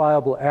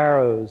identifiable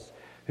arrows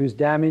whose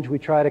damage we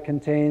try to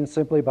contain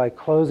simply by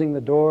closing the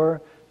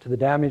door to the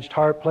damaged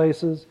heart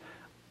places.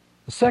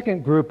 The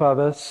second group of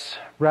us,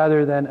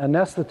 rather than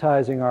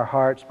anesthetizing our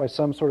hearts by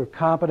some sort of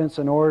competence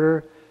and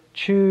order,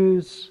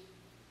 choose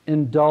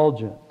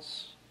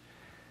indulgence.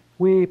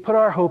 We put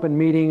our hope in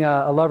meeting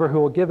a lover who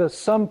will give us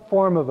some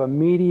form of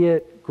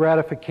immediate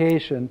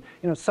gratification,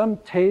 some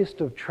taste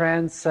of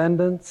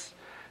transcendence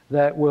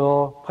that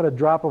will put a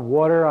drop of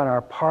water on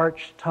our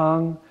parched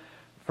tongue.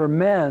 For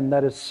men,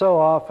 that is so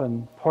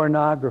often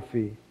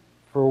pornography.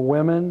 For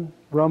women,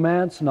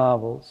 romance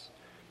novels.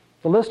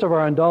 The list of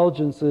our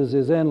indulgences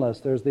is endless.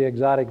 There's the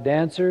exotic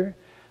dancer,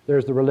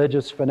 there's the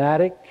religious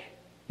fanatic,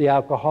 the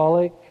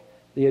alcoholic,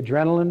 the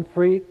adrenaline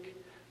freak,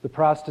 the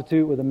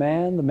prostitute with a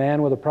man, the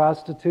man with a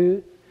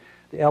prostitute,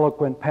 the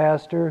eloquent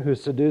pastor who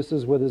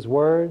seduces with his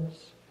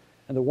words,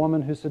 and the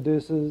woman who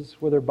seduces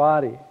with her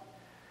body.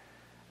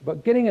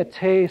 But getting a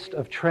taste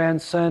of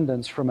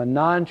transcendence from a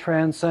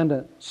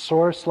non-transcendent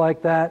source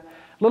like that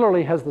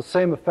literally has the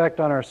same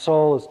effect on our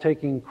soul as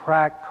taking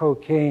crack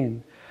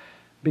cocaine.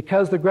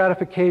 Because the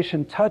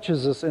gratification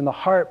touches us in the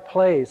heart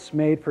place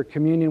made for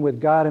communion with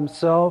God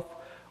Himself,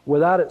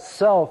 without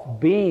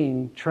itself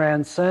being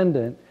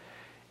transcendent,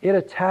 it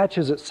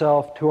attaches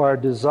itself to our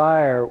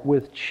desire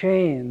with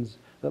chains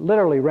that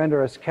literally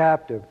render us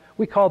captive.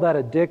 We call that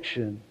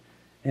addiction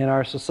in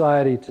our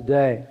society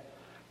today.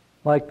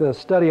 Like the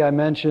study I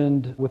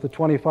mentioned with the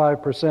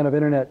 25% of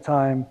internet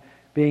time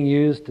being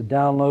used to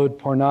download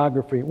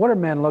pornography. What are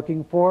men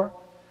looking for?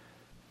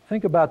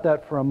 Think about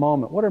that for a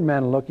moment. What are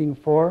men looking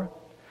for?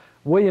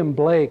 William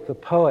Blake, the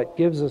poet,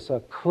 gives us a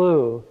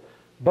clue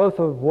both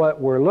of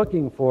what we're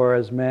looking for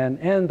as men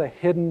and the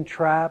hidden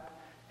trap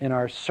in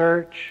our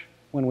search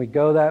when we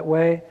go that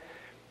way.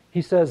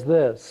 He says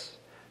this,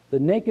 the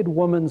naked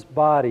woman's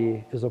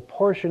body is a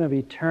portion of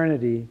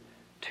eternity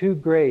too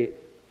great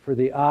for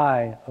the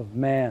eye of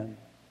man.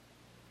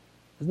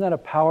 Isn't that a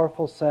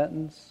powerful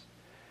sentence?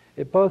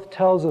 It both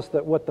tells us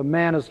that what the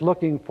man is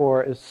looking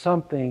for is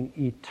something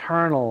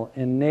eternal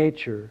in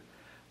nature,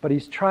 but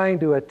he's trying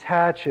to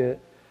attach it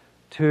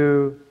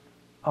to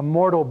a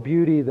mortal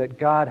beauty that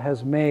God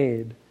has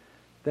made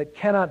that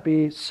cannot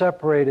be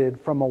separated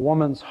from a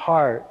woman's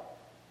heart,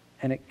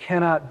 and it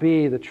cannot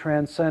be the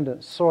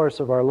transcendent source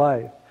of our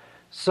life.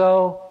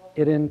 So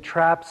it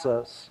entraps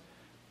us.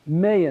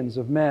 Millions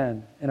of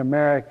men in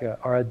America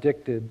are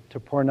addicted to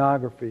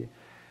pornography.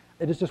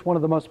 It is just one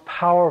of the most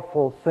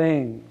powerful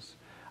things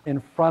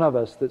in front of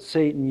us that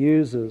Satan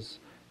uses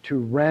to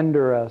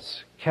render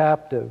us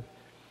captive.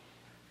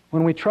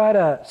 When we try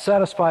to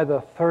satisfy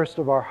the thirst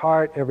of our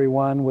heart,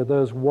 everyone, with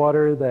those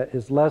water that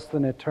is less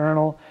than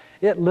eternal,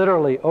 it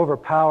literally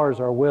overpowers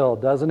our will,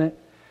 doesn't it?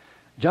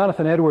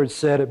 Jonathan Edwards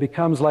said it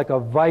becomes like a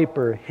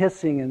viper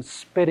hissing and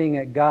spitting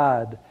at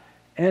God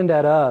and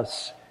at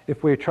us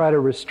if we try to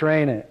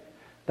restrain it.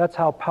 That's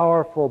how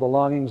powerful the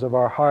longings of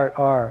our heart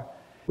are.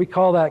 We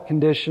call that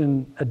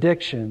condition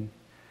addiction.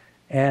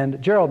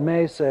 And Gerald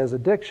May says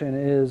addiction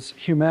is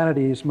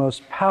humanity's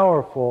most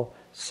powerful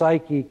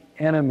psychic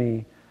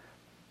enemy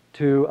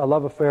to a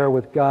love affair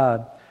with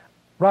God.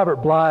 Robert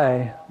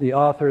Bly, the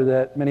author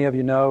that many of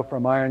you know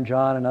from Iron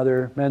John and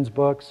other men's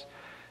books,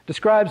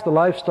 describes the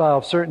lifestyle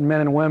of certain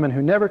men and women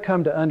who never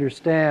come to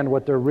understand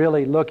what they're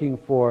really looking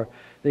for.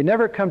 They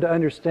never come to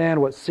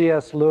understand what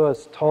C.S.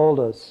 Lewis told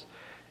us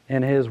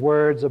in his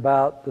words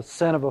about the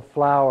scent of a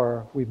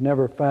flower we've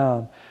never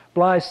found.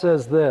 Bly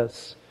says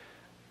this,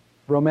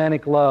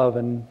 romantic love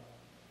and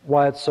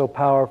why it's so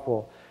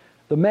powerful.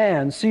 The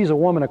man sees a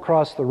woman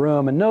across the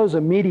room and knows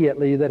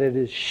immediately that it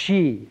is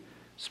she,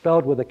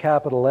 spelled with a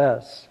capital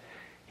S.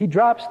 He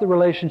drops the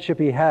relationship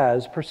he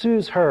has,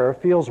 pursues her,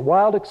 feels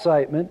wild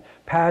excitement,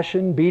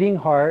 passion, beating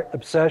heart,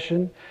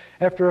 obsession.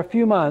 After a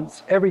few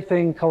months,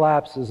 everything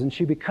collapses and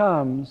she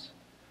becomes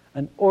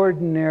an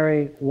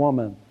ordinary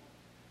woman.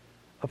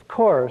 Of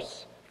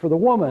course, for the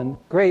woman,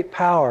 great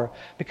power,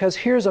 because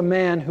here's a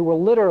man who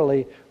will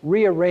literally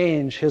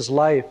rearrange his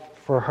life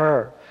for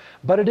her.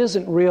 But it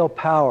isn't real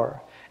power.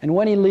 And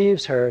when he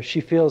leaves her,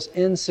 she feels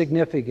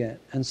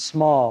insignificant and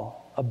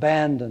small,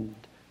 abandoned,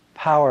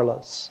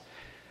 powerless.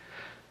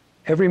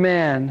 Every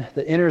man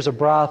that enters a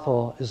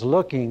brothel is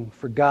looking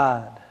for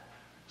God,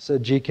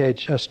 said G.K.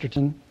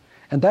 Chesterton.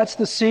 And that's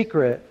the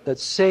secret that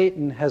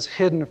Satan has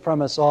hidden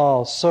from us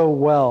all so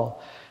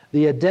well.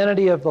 The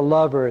identity of the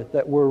lover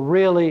that we're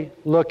really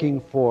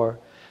looking for.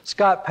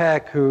 Scott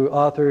Peck, who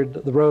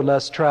authored The Road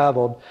Less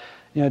Traveled,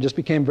 just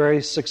became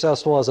very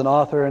successful as an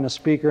author and a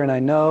speaker, and I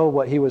know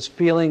what he was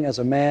feeling as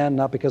a man,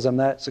 not because I'm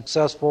that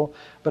successful,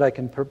 but I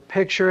can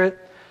picture it.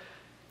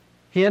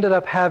 He ended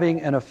up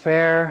having an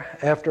affair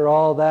after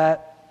all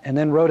that, and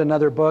then wrote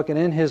another book, and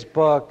in his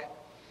book,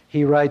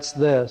 he writes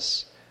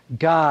this: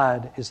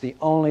 God is the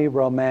only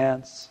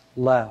romance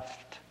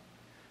left.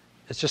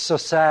 It's just so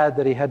sad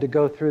that he had to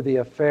go through the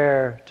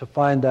affair to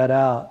find that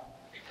out.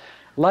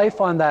 Life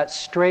on that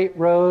straight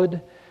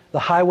road, the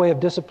highway of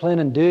discipline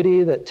and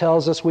duty that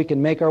tells us we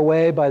can make our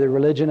way by the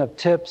religion of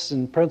tips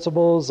and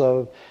principles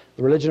of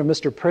the religion of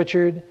Mr.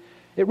 Pritchard,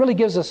 it really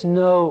gives us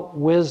no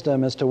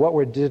wisdom as to what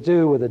we're to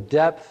do with the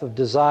depth of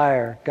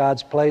desire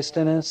God's placed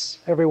in us,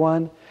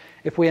 everyone.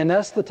 If we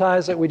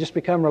anesthetize it, we just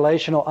become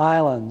relational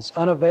islands,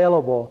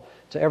 unavailable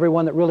to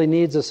everyone that really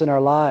needs us in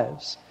our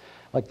lives.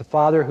 Like the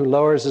father who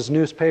lowers his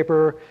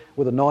newspaper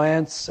with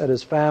annoyance at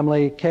his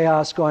family,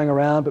 chaos going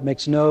around, but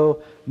makes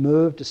no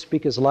move to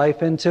speak his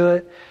life into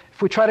it.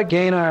 If we try to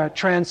gain our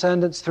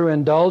transcendence through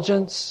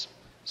indulgence,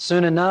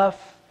 soon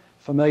enough,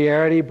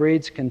 familiarity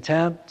breeds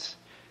contempt.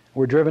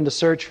 We're driven to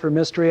search for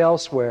mystery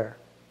elsewhere.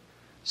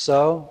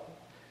 So,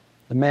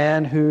 the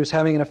man who's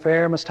having an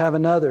affair must have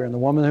another, and the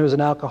woman who's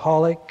an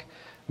alcoholic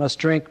must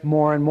drink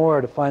more and more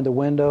to find the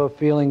window of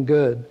feeling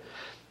good.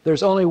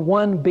 There's only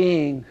one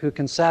being who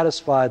can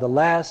satisfy the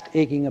last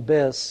aching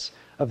abyss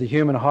of the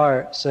human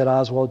heart, said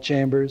Oswald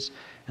Chambers,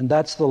 and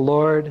that's the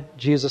Lord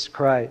Jesus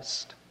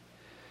Christ.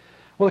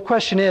 Well, the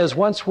question is,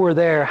 once we're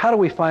there, how do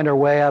we find our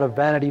way out of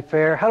Vanity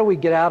Fair? How do we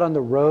get out on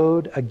the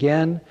road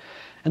again?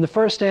 And the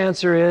first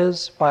answer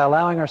is by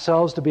allowing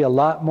ourselves to be a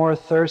lot more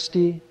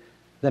thirsty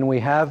than we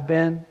have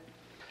been.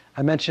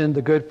 I mentioned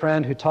the good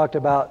friend who talked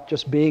about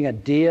just being a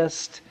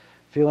deist,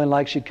 feeling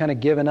like she'd kind of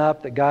given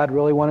up, that God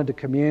really wanted to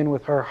commune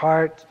with her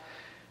heart,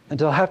 and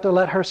to have to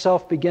let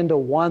herself begin to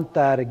want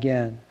that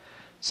again.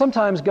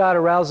 Sometimes God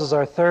arouses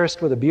our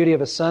thirst with the beauty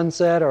of a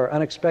sunset or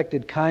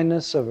unexpected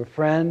kindness of a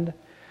friend.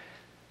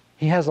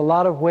 He has a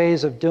lot of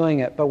ways of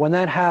doing it, but when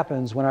that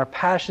happens, when our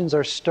passions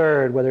are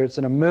stirred, whether it's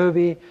in a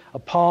movie, a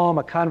poem,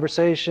 a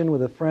conversation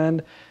with a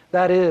friend,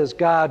 that is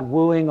God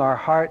wooing our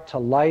heart to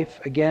life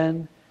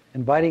again,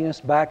 inviting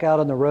us back out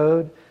on the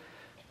road.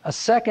 A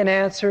second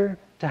answer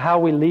to how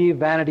we leave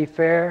Vanity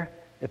Fair,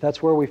 if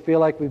that's where we feel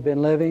like we've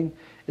been living,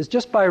 is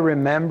just by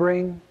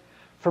remembering.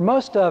 For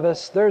most of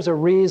us, there's a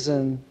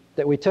reason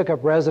that we took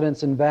up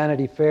residence in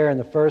Vanity Fair in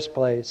the first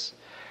place.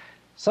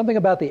 Something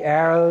about the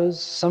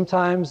arrows.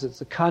 Sometimes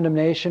it's a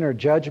condemnation or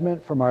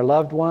judgment from our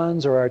loved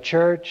ones or our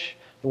church,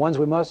 the ones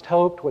we most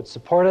hoped would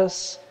support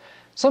us.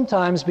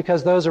 Sometimes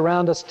because those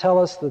around us tell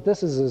us that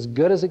this is as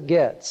good as it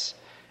gets,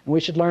 and we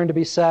should learn to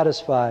be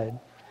satisfied.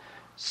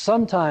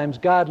 Sometimes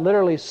God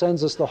literally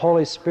sends us the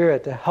Holy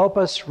Spirit to help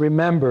us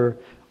remember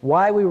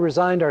why we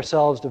resigned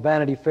ourselves to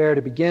Vanity Fair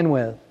to begin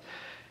with.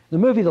 The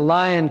movie The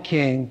Lion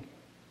King,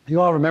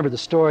 you all remember the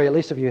story, at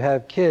least if you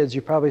have kids,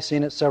 you've probably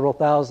seen it several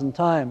thousand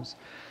times.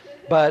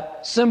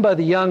 But Simba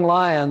the young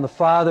lion,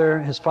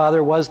 his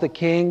father was the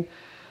king.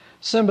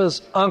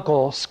 Simba's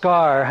uncle,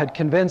 Scar, had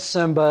convinced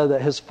Simba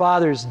that his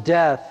father's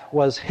death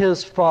was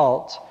his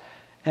fault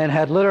and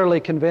had literally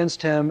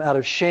convinced him out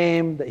of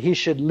shame that he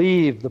should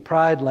leave the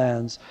Pride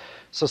Lands.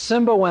 So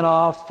Simba went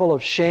off full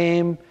of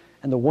shame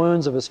and the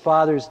wounds of his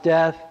father's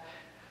death,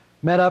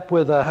 met up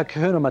with the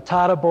Hakuna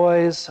Matata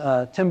boys,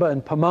 Timba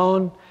and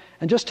Pomone,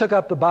 and just took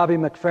up the Bobby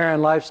McFerrin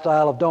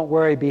lifestyle of don't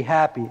worry, be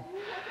happy.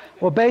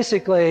 Well,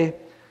 basically,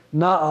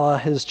 Na'ala,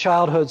 his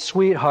childhood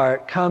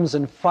sweetheart, comes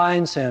and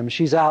finds him.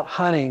 She's out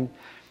hunting,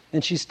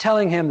 and she's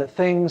telling him that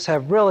things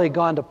have really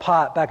gone to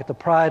pot back at the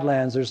Pride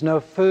Lands. There's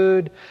no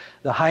food.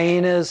 The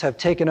hyenas have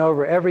taken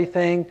over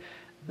everything.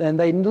 And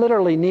they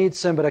literally need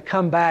Simba to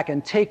come back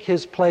and take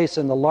his place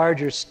in the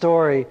larger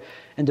story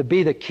and to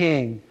be the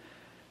king.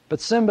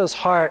 But Simba's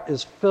heart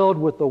is filled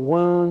with the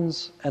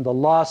wounds and the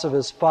loss of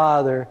his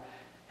father,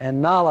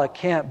 and Nala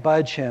can't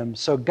budge him.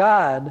 So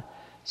God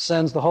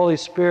sends the Holy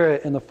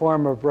Spirit in the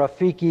form of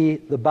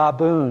Rafiki the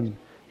baboon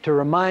to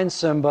remind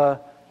Simba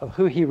of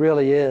who he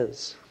really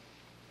is.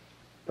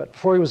 But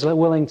before he was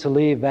willing to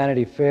leave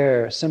Vanity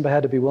Fair, Simba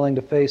had to be willing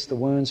to face the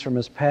wounds from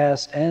his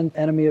past and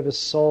enemy of his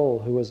soul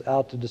who was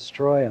out to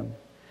destroy him.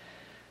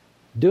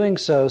 Doing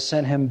so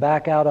sent him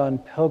back out on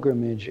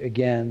pilgrimage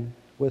again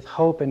with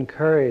hope and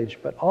courage,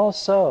 but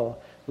also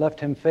left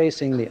him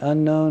facing the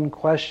unknown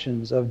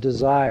questions of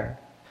desire.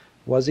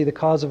 Was he the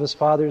cause of his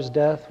father's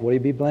death? Would he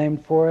be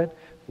blamed for it?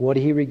 Would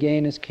he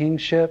regain his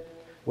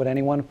kingship? Would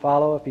anyone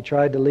follow if he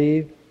tried to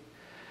leave?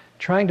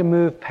 Trying to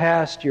move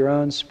past your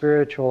own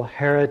spiritual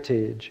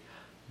heritage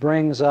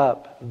brings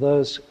up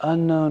those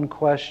unknown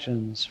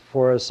questions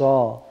for us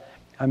all.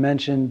 I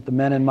mentioned the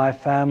men in my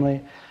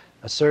family,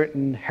 a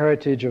certain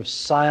heritage of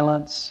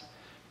silence.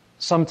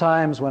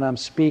 Sometimes when I'm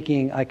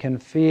speaking, I can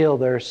feel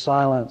their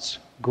silence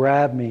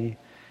grab me,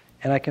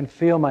 and I can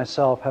feel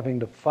myself having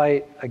to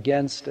fight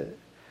against it.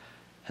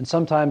 And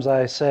sometimes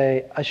I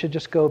say, I should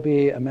just go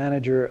be a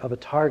manager of a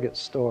Target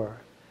store.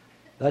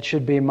 That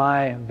should be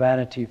my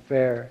Vanity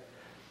Fair.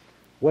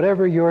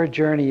 Whatever your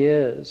journey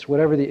is,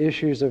 whatever the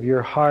issues of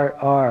your heart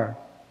are,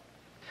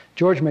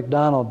 George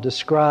MacDonald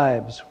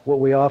describes what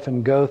we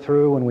often go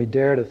through when we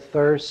dare to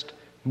thirst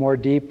more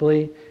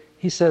deeply.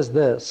 He says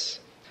this: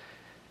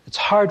 it's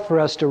hard for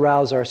us to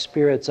rouse our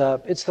spirits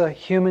up. It's the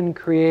human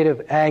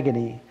creative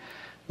agony.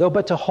 Though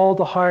but to hold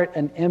the heart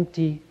an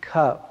empty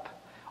cup,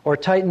 or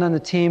tighten on the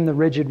team the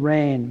rigid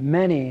rein,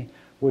 many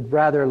would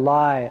rather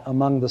lie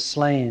among the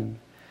slain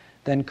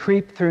than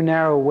creep through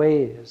narrow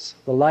ways,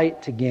 the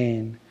light to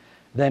gain,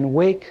 than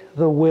wake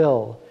the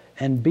will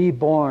and be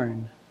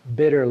born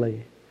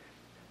bitterly.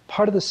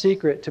 Part of the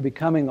secret to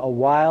becoming a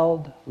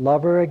wild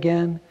lover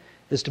again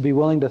is to be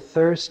willing to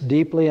thirst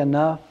deeply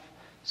enough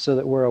so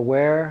that we're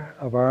aware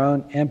of our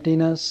own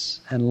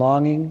emptiness and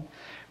longing.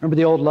 Remember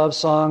the old love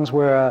songs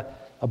where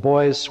a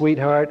boy's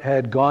sweetheart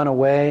had gone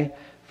away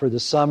for the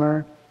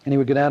summer, and he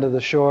would go down to the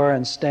shore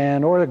and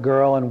stand, or a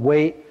girl, and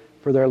wait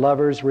for their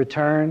lover's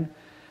return?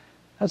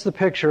 That's the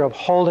picture of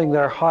holding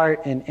their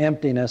heart in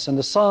emptiness. And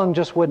the song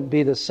just wouldn't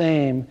be the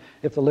same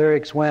if the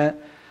lyrics went,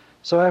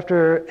 so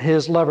after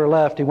his lover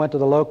left, he went to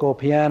the local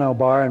piano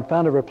bar and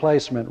found a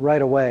replacement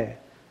right away.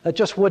 That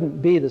just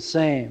wouldn't be the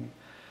same.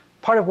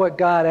 Part of what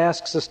God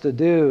asks us to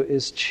do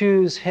is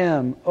choose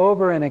Him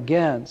over and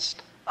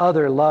against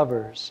other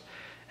lovers,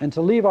 and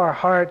to leave our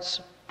hearts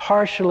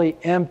partially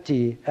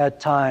empty at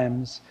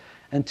times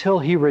until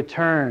He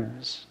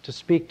returns to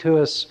speak to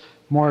us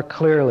more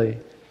clearly.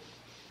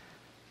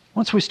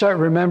 Once we start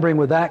remembering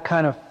with that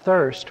kind of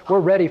thirst, we're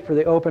ready for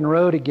the open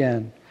road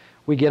again.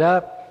 We get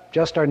up,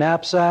 adjust our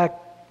knapsack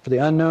for the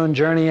unknown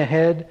journey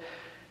ahead,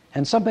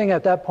 and something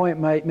at that point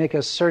might make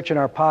us search in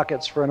our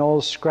pockets for an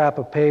old scrap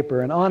of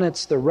paper, and on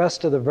it's the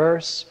rest of the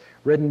verse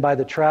written by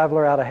the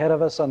traveler out ahead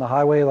of us on the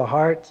highway of the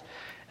heart.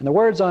 And the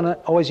words on it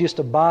always used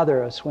to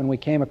bother us when we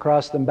came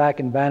across them back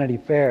in Vanity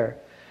Fair.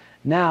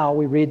 Now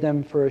we read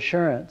them for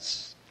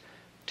assurance.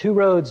 2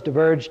 roads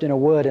diverged in a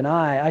wood, and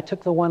I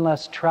took the one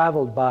less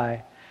traveled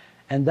by,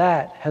 and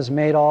that has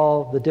made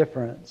all the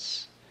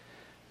difference.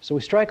 So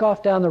we strike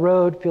off down the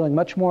road feeling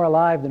much more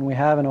alive than we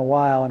have in a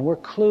while, and we're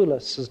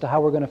clueless as to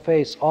how we're going to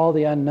face all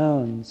the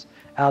unknowns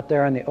out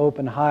there on the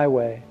open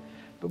highway.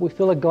 But we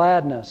feel a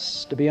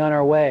gladness to be on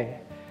our way.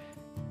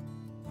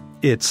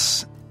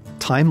 It's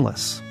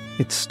timeless.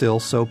 It's still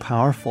so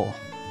powerful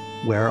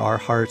where our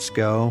hearts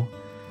go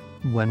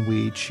when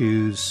we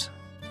choose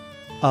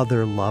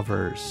other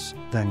lovers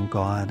than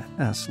God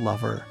as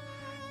lover.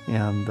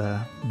 And the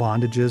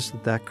bondages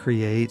that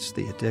creates,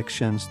 the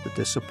addictions, the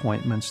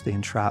disappointments, the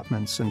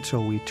entrapments,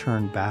 until we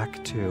turn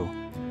back to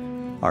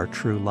our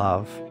true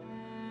love.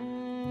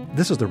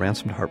 This is the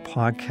Ransomed Heart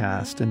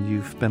Podcast, and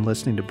you've been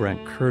listening to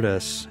Brent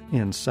Curtis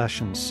in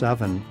Session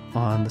 7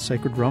 on the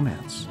Sacred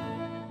Romance.